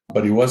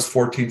 but he was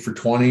 14 for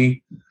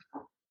 20.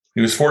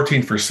 He was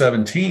 14 for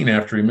 17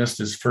 after he missed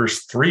his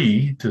first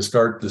 3 to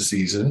start the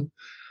season.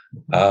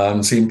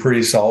 Seemed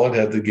pretty solid,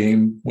 had the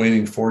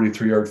game-winning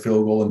 43-yard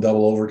field goal in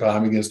double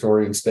overtime against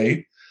Oregon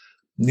State.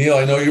 Neil,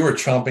 I know you were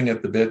chomping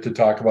at the bit to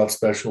talk about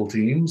special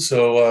teams.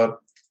 So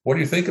what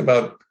do you think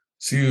about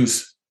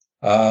CU's,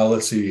 how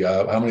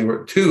many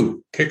were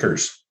 2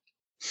 kickers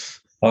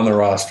on the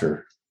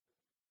roster?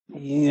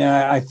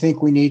 Yeah, I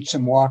think we need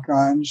some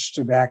walk-ons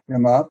to back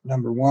them up.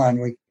 Number one,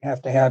 we have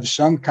to have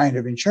some kind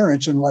of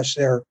insurance, unless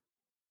there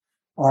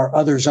are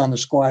others on the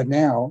squad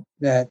now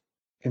that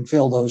can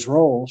fill those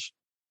roles.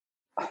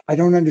 I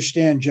don't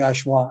understand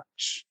Josh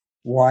Watts.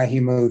 why he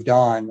moved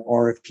on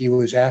or if he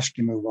was asked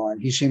to move on.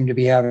 He seemed to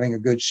be having a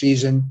good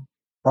season.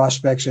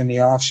 Prospects in the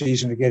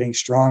offseason are getting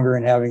stronger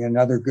and having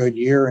another good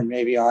year and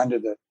maybe on to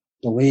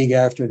the league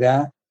after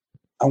that.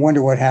 I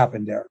wonder what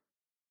happened there,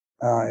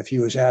 if he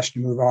was asked to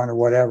move on or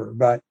whatever.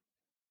 But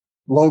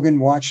Logan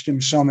watched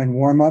him some in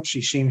warm-ups.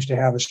 He seems to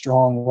have a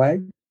strong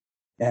leg,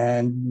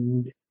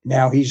 and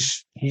now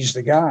he's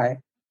the guy.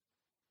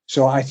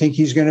 So I think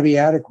he's going to be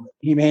adequate.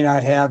 He may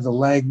not have the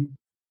leg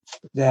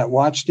that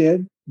Watts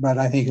did, but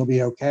I think he'll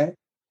be okay.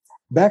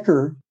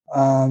 Becker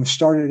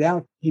started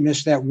out, he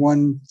missed that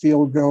one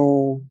field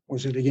goal.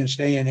 Was it against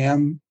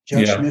A&M?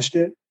 Just missed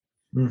it.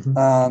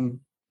 Mm-hmm.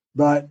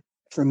 But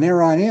from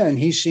there on in,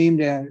 he seemed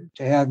to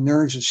have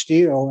nerves of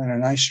steel and a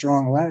nice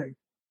strong leg.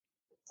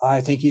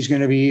 I think he's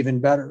going to be even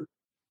better.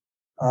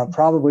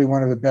 Probably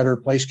one of the better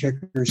place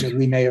kickers that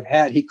we may have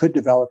had. He could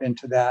develop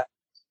into that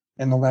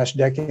in the last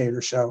decade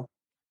or so.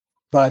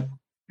 But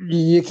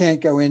you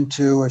can't go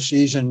into a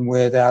season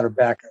without a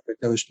backup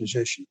at those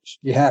positions.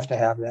 You have to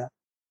have that.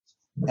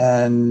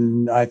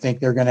 And I think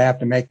they're going to have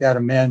to make that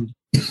amend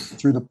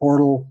through the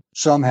portal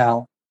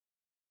somehow,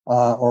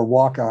 or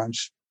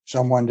walk-ons,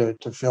 someone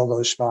to fill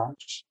those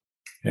spots.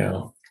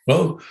 Yeah.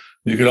 Well,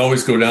 you could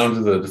always go down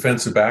to the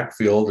defensive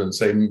backfield and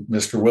say,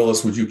 Mr.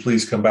 Willis, would you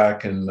please come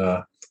back and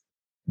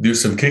do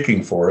some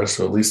kicking for us?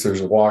 So at least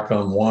there's a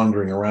walk-on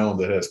wandering around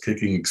that has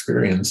kicking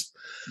experience.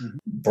 Mm-hmm.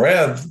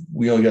 Brad,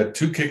 we only got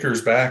 2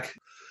 kickers back.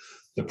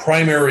 The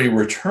primary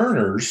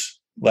returners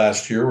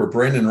last year were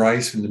Brendan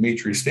Rice and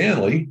Dimitri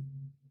Stanley.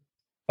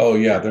 Oh,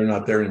 yeah, they're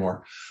not there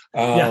anymore.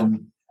 So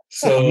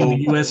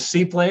the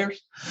USC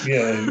players?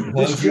 Yeah,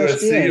 one's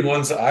USC and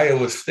one's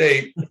Iowa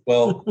State.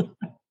 Well,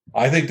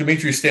 I think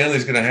Dimitri Stanley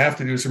is going to have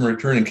to do some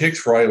returning kicks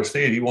for Iowa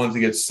State. He wanted to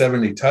get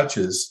 70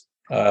 touches.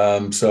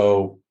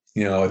 So,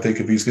 I think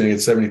if he's going to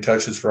get 70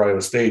 touches for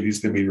Iowa State, he's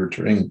going to be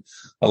returning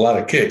a lot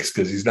of kicks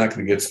because he's not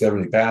going to get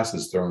 70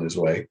 passes thrown his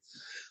way.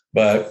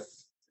 But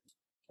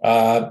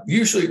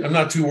usually I'm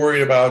not too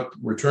worried about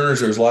returners.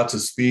 There's lots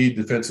of speed,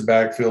 defensive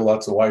backfield,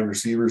 lots of wide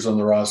receivers on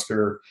the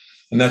roster.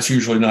 And that's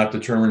usually not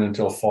determined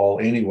until fall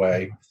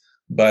anyway.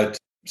 But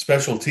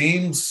special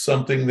teams,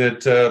 something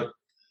that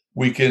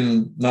we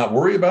can not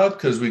worry about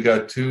because we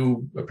got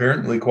 2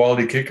 apparently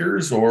quality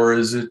kickers, or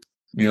is it,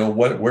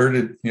 where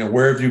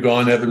have you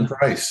gone, Evan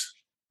Price,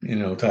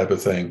 type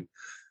of thing?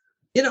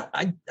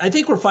 I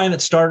think we're fine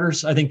at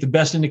starters. I think the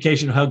best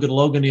indication of how good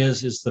Logan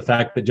is the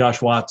fact that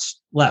Josh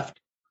Watts left.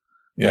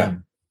 Yeah.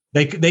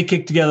 They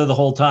kicked together the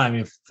whole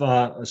time.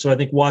 So I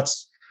think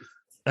Watts,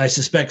 I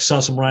suspect, saw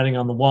some writing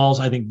on the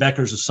walls. I think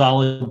Becker's a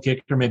solid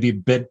kicker, maybe a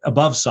bit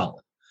above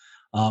solid,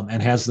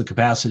 and has the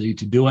capacity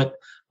to do it.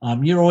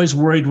 You're always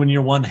worried when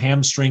you're one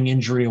hamstring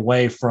injury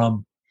away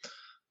from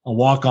a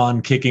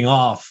walk-on kicking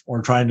off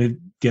or trying to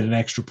get an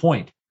extra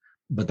point.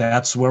 But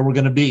that's where we're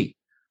going to be.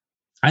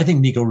 I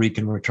think Nico Reed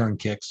can return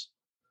kicks.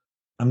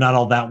 I'm not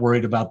all that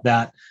worried about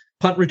that.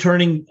 Punt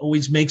returning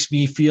always makes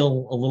me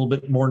feel a little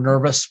bit more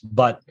nervous.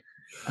 But,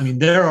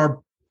 there are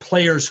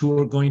players who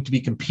are going to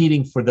be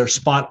competing for their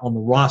spot on the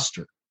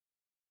roster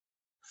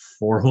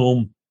for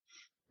whom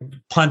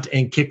punt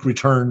and kick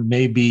return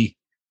may be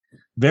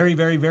very,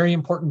 very, very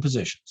important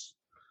positions.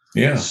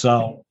 Yeah.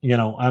 So, we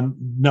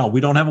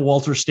don't have a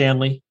Walter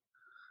Stanley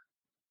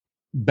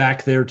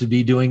back there to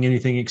be doing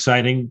anything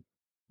exciting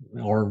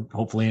or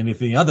hopefully any of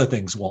the other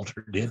things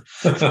Walter did.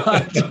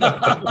 But,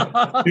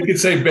 you could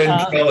say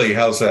Ben Kelly.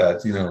 How's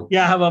that?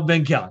 Yeah. How about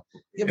Ben Kelly?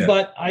 Yeah.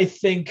 But I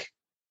think,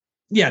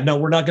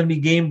 we're not going to be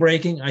game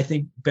breaking. I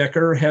think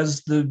Becker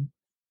has the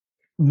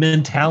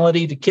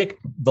mentality to kick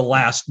the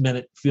last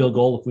minute field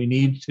goal if we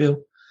need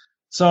to.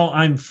 So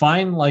I'm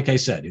fine. Like I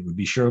said, it would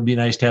be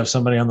nice to have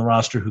somebody on the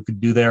roster who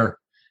could do there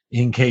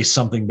in case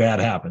something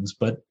bad happens.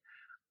 But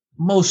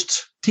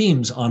most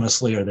teams,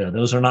 honestly, are there.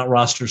 Those are not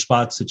roster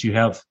spots that you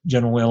have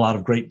generally a lot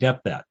of great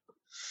depth at.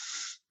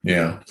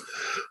 Yeah.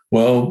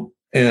 Well,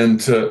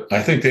 and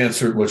I think to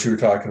answer what you were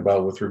talking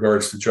about with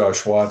regards to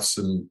Josh Watts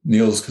and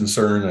Neil's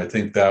concern, I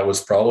think that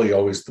was probably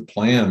always the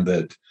plan,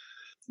 that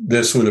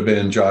this would have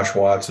been Josh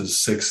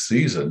Watts' 6th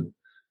season.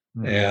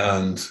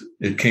 And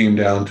it came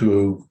down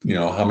to,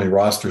 how many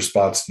roster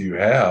spots do you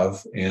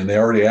have? And they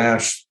already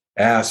asked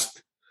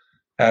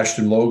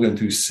Ashton Logan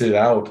to sit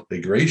out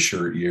the gray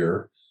shirt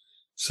year.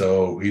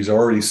 So he's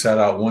already sat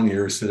out 1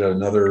 year, sit out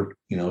another,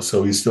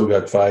 so he's still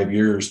got 5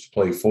 years to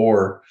play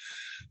 4.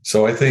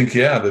 So I think,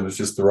 there was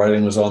just the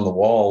writing was on the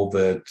wall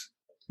that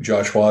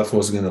Josh Watts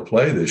wasn't going to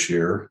play this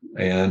year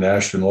and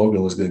Ashton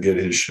Logan was going to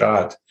get his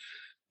shot.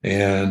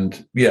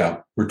 And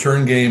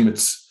return game,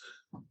 it's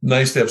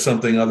nice to have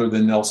something other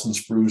than Nelson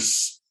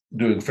Spruce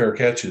doing fair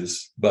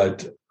catches.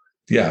 But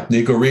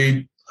Nico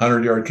Reed,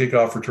 100-yard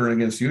kickoff return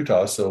against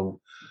Utah. So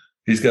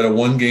he's got a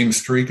 1-game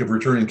streak of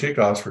returning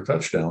kickoffs for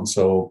touchdowns.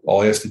 So all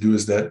he has to do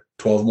is that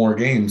 12 more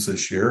games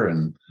this year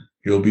and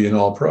he'll be an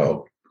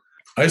all-pro.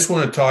 I just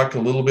want to talk a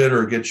little bit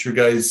or get your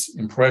guys'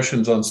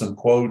 impressions on some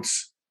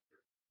quotes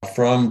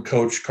from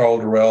Coach Carl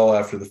Durrell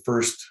after the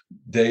first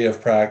day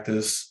of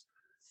practice.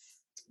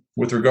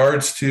 With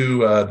regards to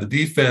the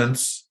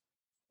defense,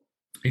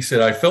 He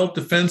said, I felt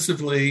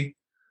defensively,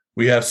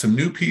 we have some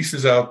new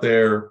pieces out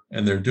there,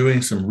 and they're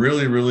doing some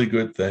really, really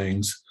good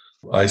things.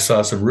 I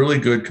saw some really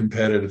good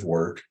competitive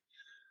work.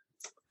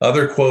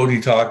 Other quote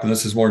he talked, and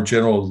this is more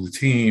general to the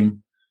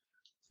team,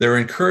 they're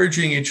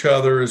encouraging each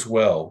other as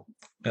well,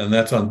 and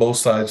that's on both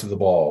sides of the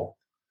ball.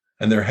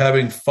 And they're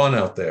having fun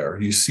out there.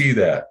 You see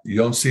that. You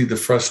don't see the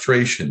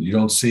frustration. You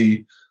don't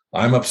see,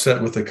 I'm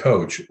upset with the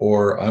coach,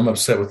 or I'm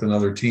upset with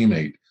another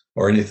teammate,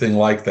 or anything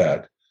like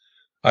that.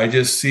 I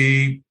just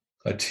see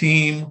a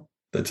team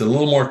that's a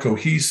little more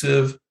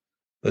cohesive,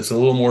 that's a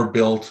little more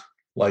built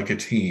like a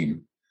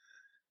team.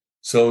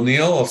 So,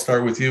 Neil, I'll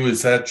start with you.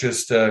 Is that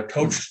just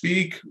coach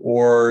speak,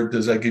 or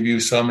does that give you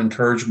some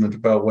encouragement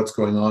about what's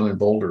going on in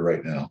Boulder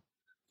right now?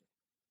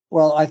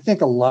 Well, I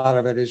think a lot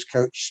of it is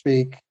coach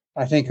speak.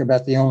 I think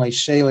about the only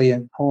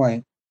salient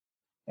point,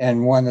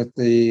 and one that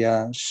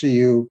the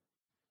CU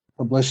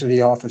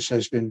publicity office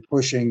has been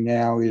pushing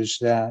now, is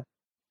that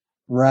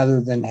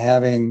rather than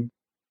having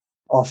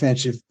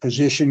offensive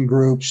position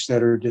groups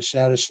that are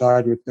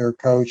dissatisfied with their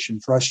coach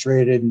and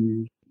frustrated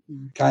and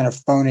kind of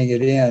phoning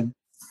it in,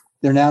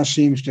 there now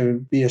seems to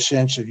be a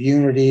sense of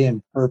unity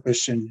and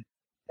purpose and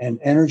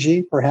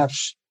energy.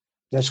 Perhaps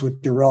that's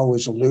what Darrell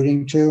was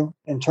alluding to.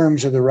 In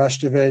terms of the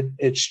rest of it,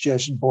 it's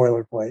just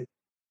boilerplate.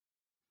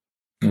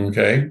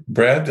 Okay.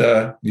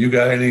 Brad, you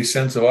got any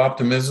sense of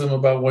optimism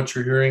about what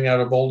you're hearing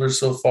out of Boulder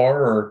so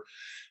far? Or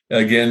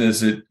again,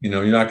 is it,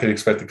 you're not going to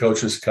expect the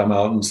coaches to come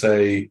out and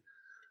say,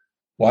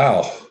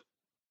 wow,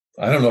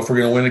 I don't know if we're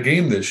going to win a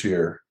game this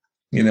year.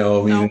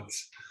 No.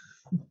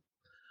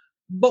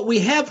 But we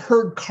have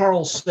heard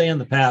Carl say in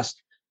the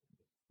past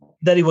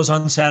that he was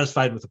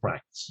unsatisfied with the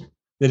practice,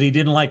 that he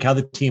didn't like how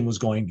the team was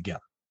going together.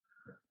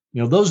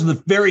 Those are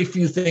the very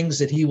few things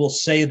that he will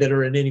say that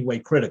are in any way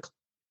critical.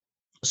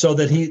 So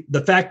that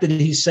the fact that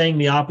he's saying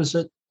the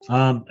opposite,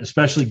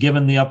 especially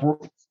given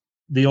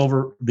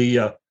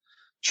the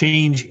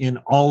change in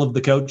all of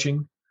the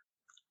coaching,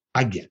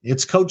 I get it.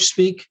 It's coach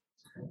speak,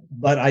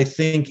 but I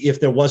think if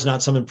there was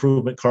not some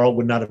improvement, Carl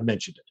would not have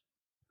mentioned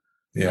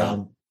it.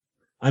 Yeah.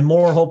 I'm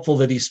more hopeful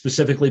that he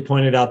specifically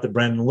pointed out that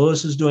Brandon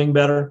Lewis is doing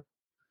better.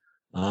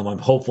 I'm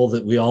hopeful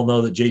that we all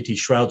know that JT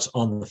Shrout's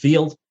on the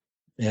field,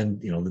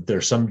 and that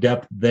there's some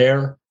depth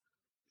there.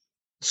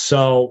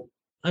 So,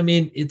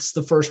 it's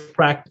the first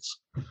practice.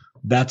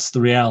 That's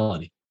the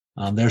reality.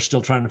 They're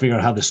still trying to figure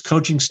out how this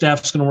coaching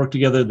staff is going to work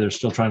together. They're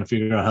still trying to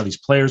figure out how these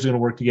players are going to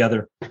work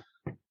together.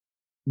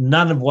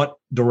 None of what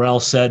Darrell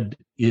said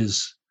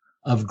is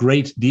of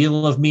great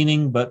deal of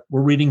meaning, but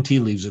we're reading tea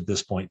leaves at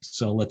this point.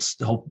 So let's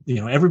hope,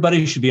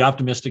 everybody should be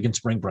optimistic in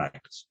spring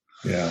practice.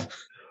 Yeah.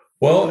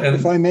 Well, and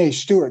if I may,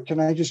 Stuart,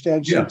 can I just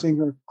add something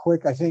real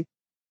quick? I think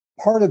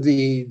part of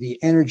the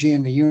energy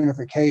and the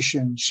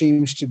unification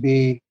seems to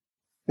be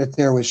that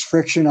there was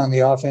friction on the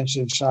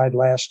offensive side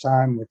last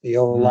time with the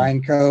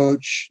O-line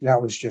coach.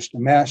 That was just a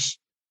mess.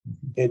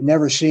 It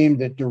never seemed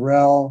that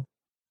Darrell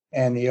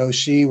and the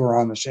OC were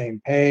on the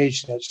same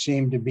page. That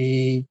seemed to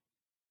be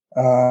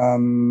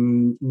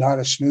not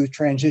a smooth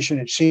transition.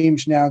 It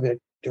seems now that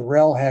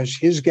Darrell has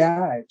his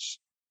guys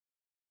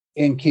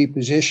in key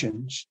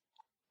positions,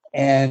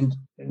 and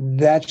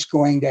that's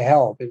going to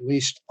help, at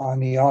least on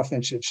the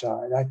offensive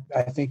side.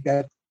 I think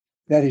that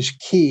is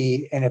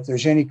key. And if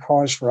there's any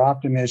cause for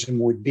optimism,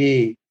 would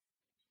be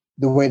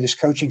the way this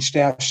coaching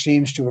staff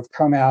seems to have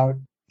come out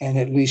and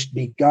at least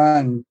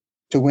begun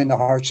to win the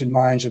hearts and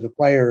minds of the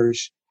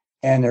players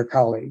and their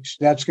colleagues.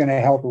 That's going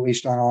to help, at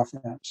least on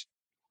offense.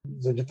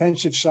 The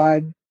defensive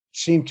side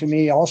seemed to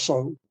me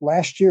also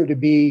last year to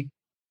be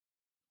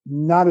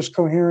not as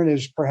coherent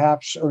as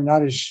perhaps, or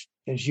not as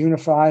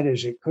unified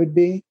as it could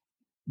be,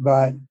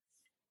 but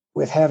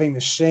with having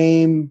the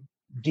same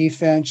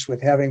defense,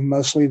 with having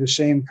mostly the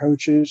same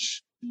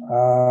coaches,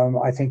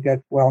 I think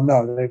that, there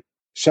are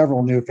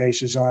several new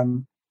faces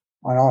on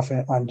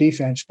offense, on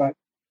defense, but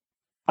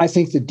I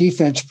think the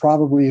defense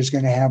probably is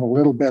going to have a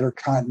little better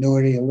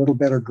continuity, a little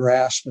better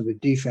grasp of the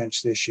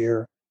defense this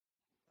year.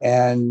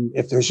 And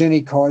if there's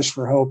any cause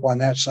for hope on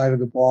that side of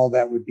the ball,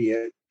 that would be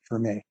it for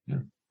me.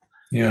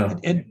 Yeah.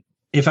 And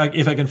if I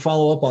can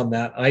follow up on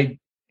that, I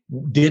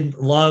did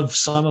love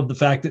some of the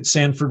fact that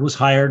Sanford was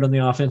hired on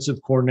the offensive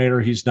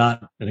coordinator. He's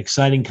not an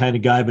exciting kind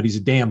of guy, but he's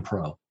a damn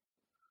pro.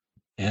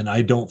 And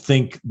I don't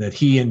think that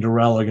he and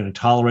Darrell are going to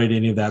tolerate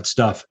any of that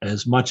stuff.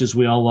 As much as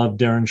we all love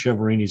Darren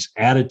Chiaverini's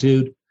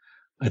attitude,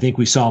 I think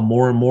we saw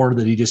more and more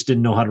that he just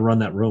didn't know how to run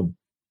that room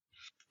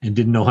and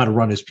didn't know how to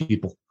run his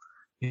people.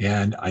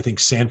 And I think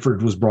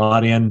Sanford was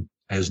brought in,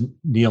 as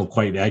Neil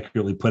quite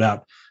accurately put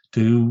out,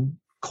 to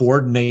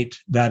coordinate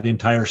that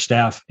entire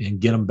staff and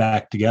get them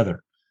back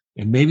together.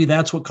 And maybe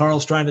that's what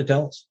Carl's trying to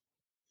tell us.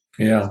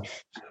 Yeah.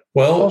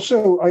 Well,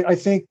 also, I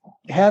think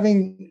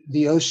having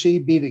the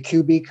OC be the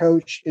QB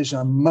coach is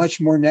a much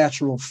more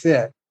natural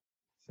fit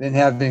than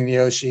having the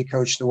OC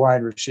coach the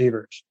wide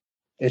receivers.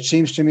 It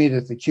seems to me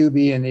that the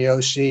QB and the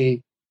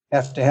OC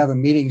have to have a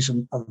meetings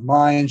of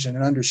minds and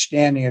an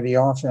understanding of the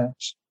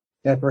offense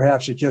that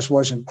perhaps it just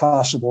wasn't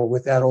possible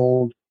with that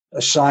old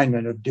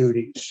assignment of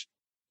duties.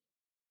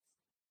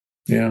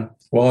 Yeah.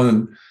 Well,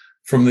 and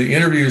from the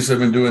interviews I've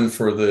been doing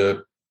for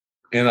the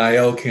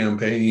NIL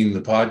campaign,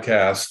 the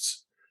podcasts,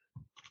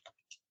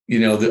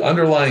 the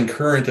underlying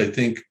current, I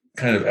think,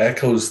 kind of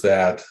echoes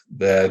that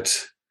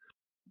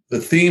the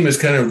theme is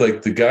kind of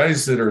like the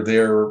guys that are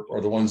there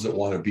are the ones that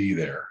want to be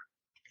there,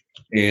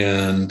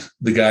 and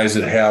the guys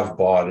that have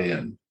bought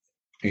in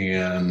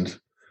and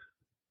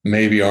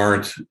maybe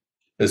aren't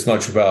as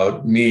much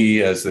about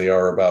me as they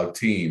are about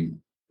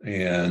team.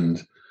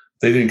 And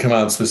they didn't come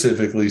out and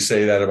specifically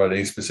say that about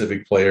any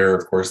specific player.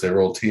 Of course, they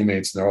were all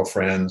teammates and they're all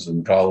friends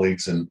and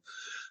colleagues and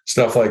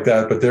stuff like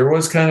that. But there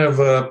was kind of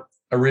a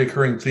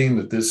reoccurring theme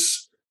that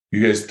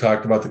you guys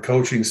talked about the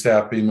coaching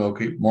staff being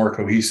more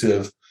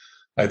cohesive.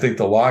 I think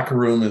the locker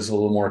room is a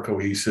little more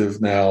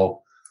cohesive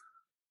now.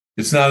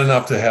 It's not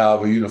enough to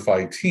have a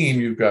unified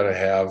team. You've got to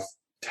have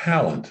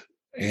talent.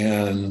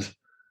 And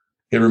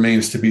it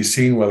remains to be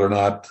seen whether or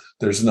not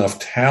there's enough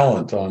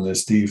talent on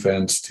this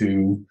defense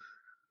to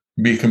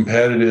be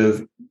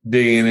competitive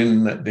day in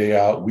and day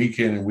out, week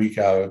in and week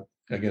out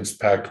against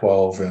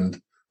Pac-12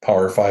 and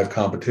Power 5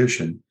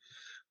 competition.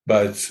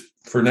 But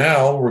for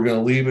now, we're going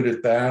to leave it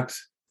at that.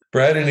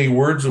 Brad, any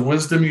words of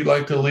wisdom you'd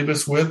like to leave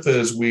us with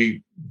as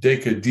we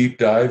take a deep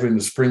dive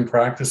into spring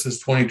practices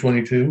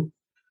 2022?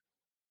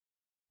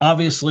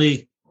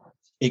 Obviously,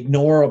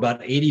 ignore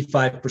about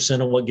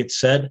 85% of what gets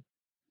said.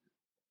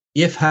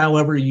 If,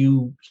 however,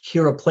 you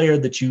hear a player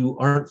that you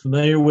aren't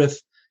familiar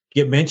with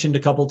get mentioned a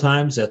couple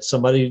times, that's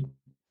somebody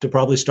to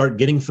probably start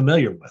getting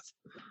familiar with.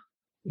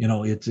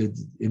 It's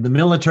in the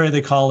military,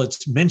 they call it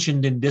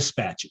mentioned in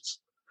dispatches.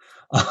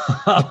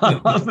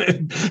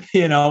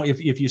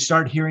 If you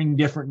start hearing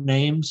different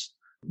names,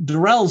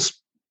 Darrell's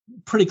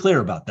pretty clear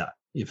about that.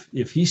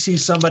 If he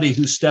sees somebody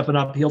who's stepping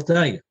up, he'll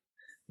tell you.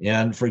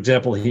 And for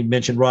example, he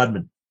mentioned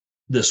Rodman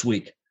this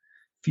week.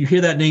 If you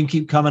hear that name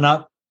keep coming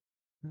up,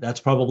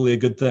 that's probably a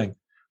good thing.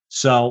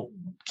 So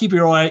keep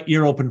your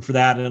ear open for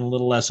that and a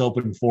little less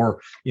open for,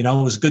 it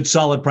was good,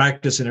 solid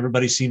practice and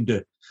everybody seemed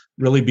to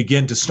really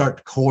begin to start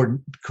to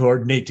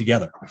coordinate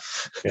together.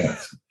 Yeah.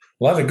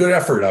 A lot of good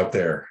effort out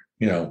there,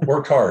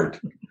 worked hard.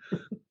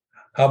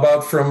 How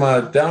about from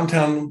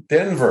downtown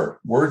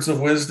Denver, words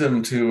of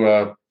wisdom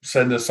to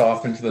send us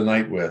off into the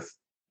night with?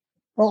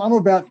 Well, I'm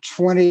about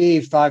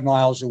 25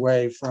 miles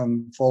away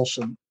from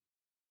Folsom.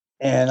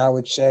 And I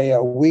would say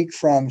a week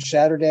from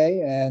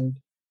Saturday and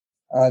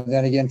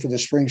then again for the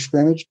spring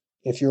scrimmage,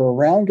 if you're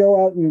around,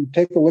 go out and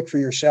take a look for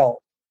yourself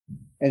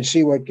and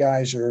see what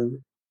guys are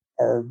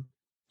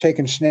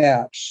taking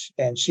snaps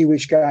and see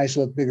which guys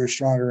look bigger,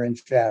 stronger, and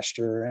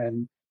faster.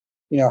 And,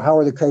 how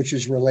are the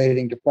coaches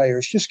relating to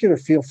players? Just get a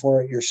feel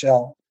for it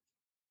yourself.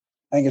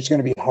 I think it's going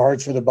to be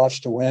hard for the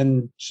Buffs to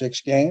win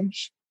 6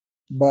 games,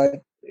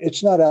 but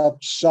it's not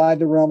outside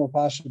the realm of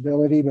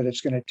possibility, but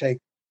it's going to take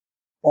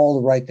all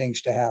the right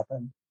things to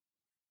happen.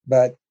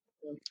 But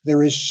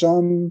there is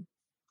some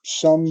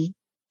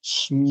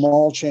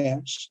small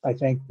chance, I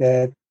think,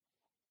 that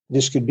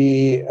this could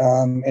be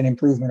an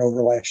improvement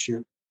over last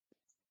year.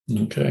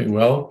 Okay.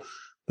 Well,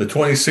 the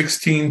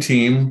 2016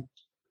 team,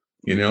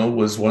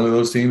 was one of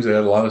those teams that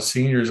had a lot of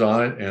seniors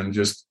on it and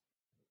just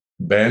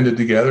banded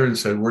together and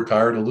said, we're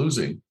tired of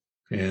losing.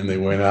 And they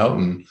went out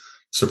and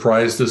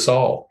surprised us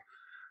all.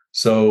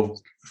 So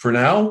for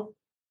now,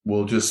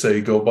 we'll just say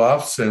go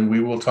Buffs, and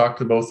we will talk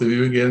to both of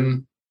you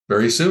again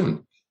very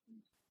soon.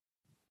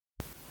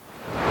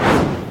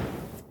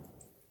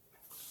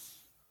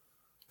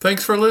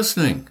 Thanks for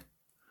listening.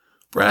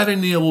 Brad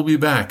and Neil will be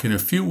back in a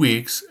few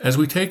weeks as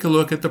we take a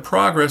look at the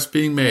progress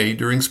being made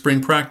during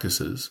spring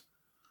practices,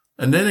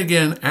 and then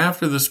again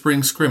after the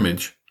spring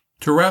scrimmage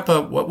to wrap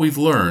up what we've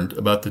learned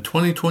about the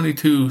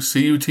 2022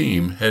 CU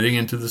team heading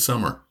into the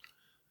summer.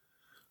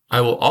 I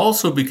will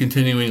also be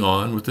continuing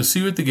on with the See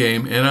You at the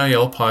Game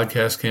NIL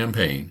podcast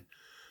campaign,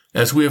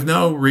 as we have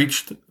now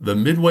reached the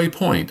midway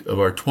point of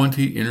our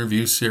 20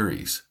 interview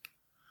series.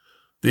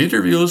 The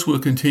interviews will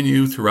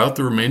continue throughout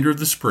the remainder of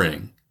the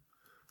spring,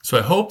 so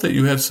I hope that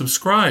you have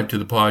subscribed to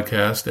the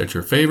podcast at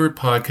your favorite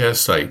podcast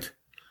site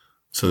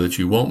so that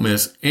you won't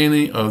miss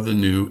any of the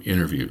new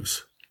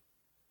interviews.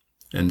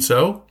 And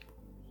so,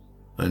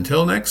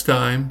 until next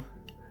time,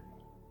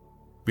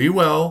 be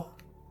well,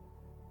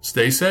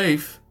 stay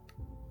safe,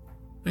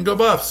 and go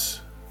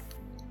Buffs!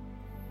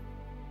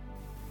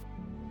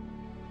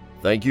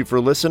 Thank you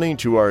for listening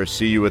to our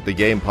See You at the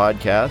Game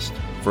podcast.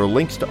 For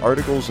links to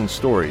articles and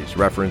stories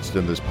referenced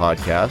in this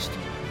podcast,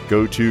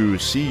 go to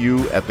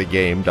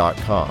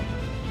seeyouatthegame.com.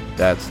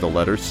 That's the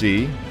letter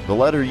C, the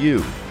letter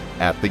U,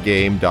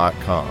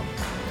 atthegame.com.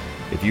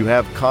 If you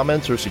have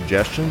comments or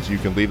suggestions, you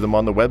can leave them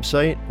on the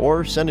website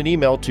or send an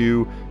email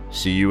to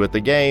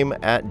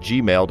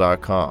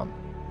seeyouatthegame@gmail.com.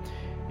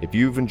 If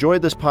you've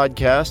enjoyed this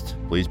podcast,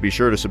 please be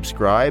sure to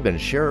subscribe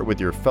and share it with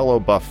your fellow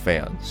Buff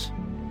fans.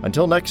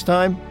 Until next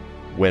time,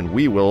 when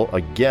we will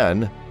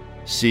again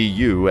see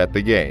you at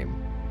the game.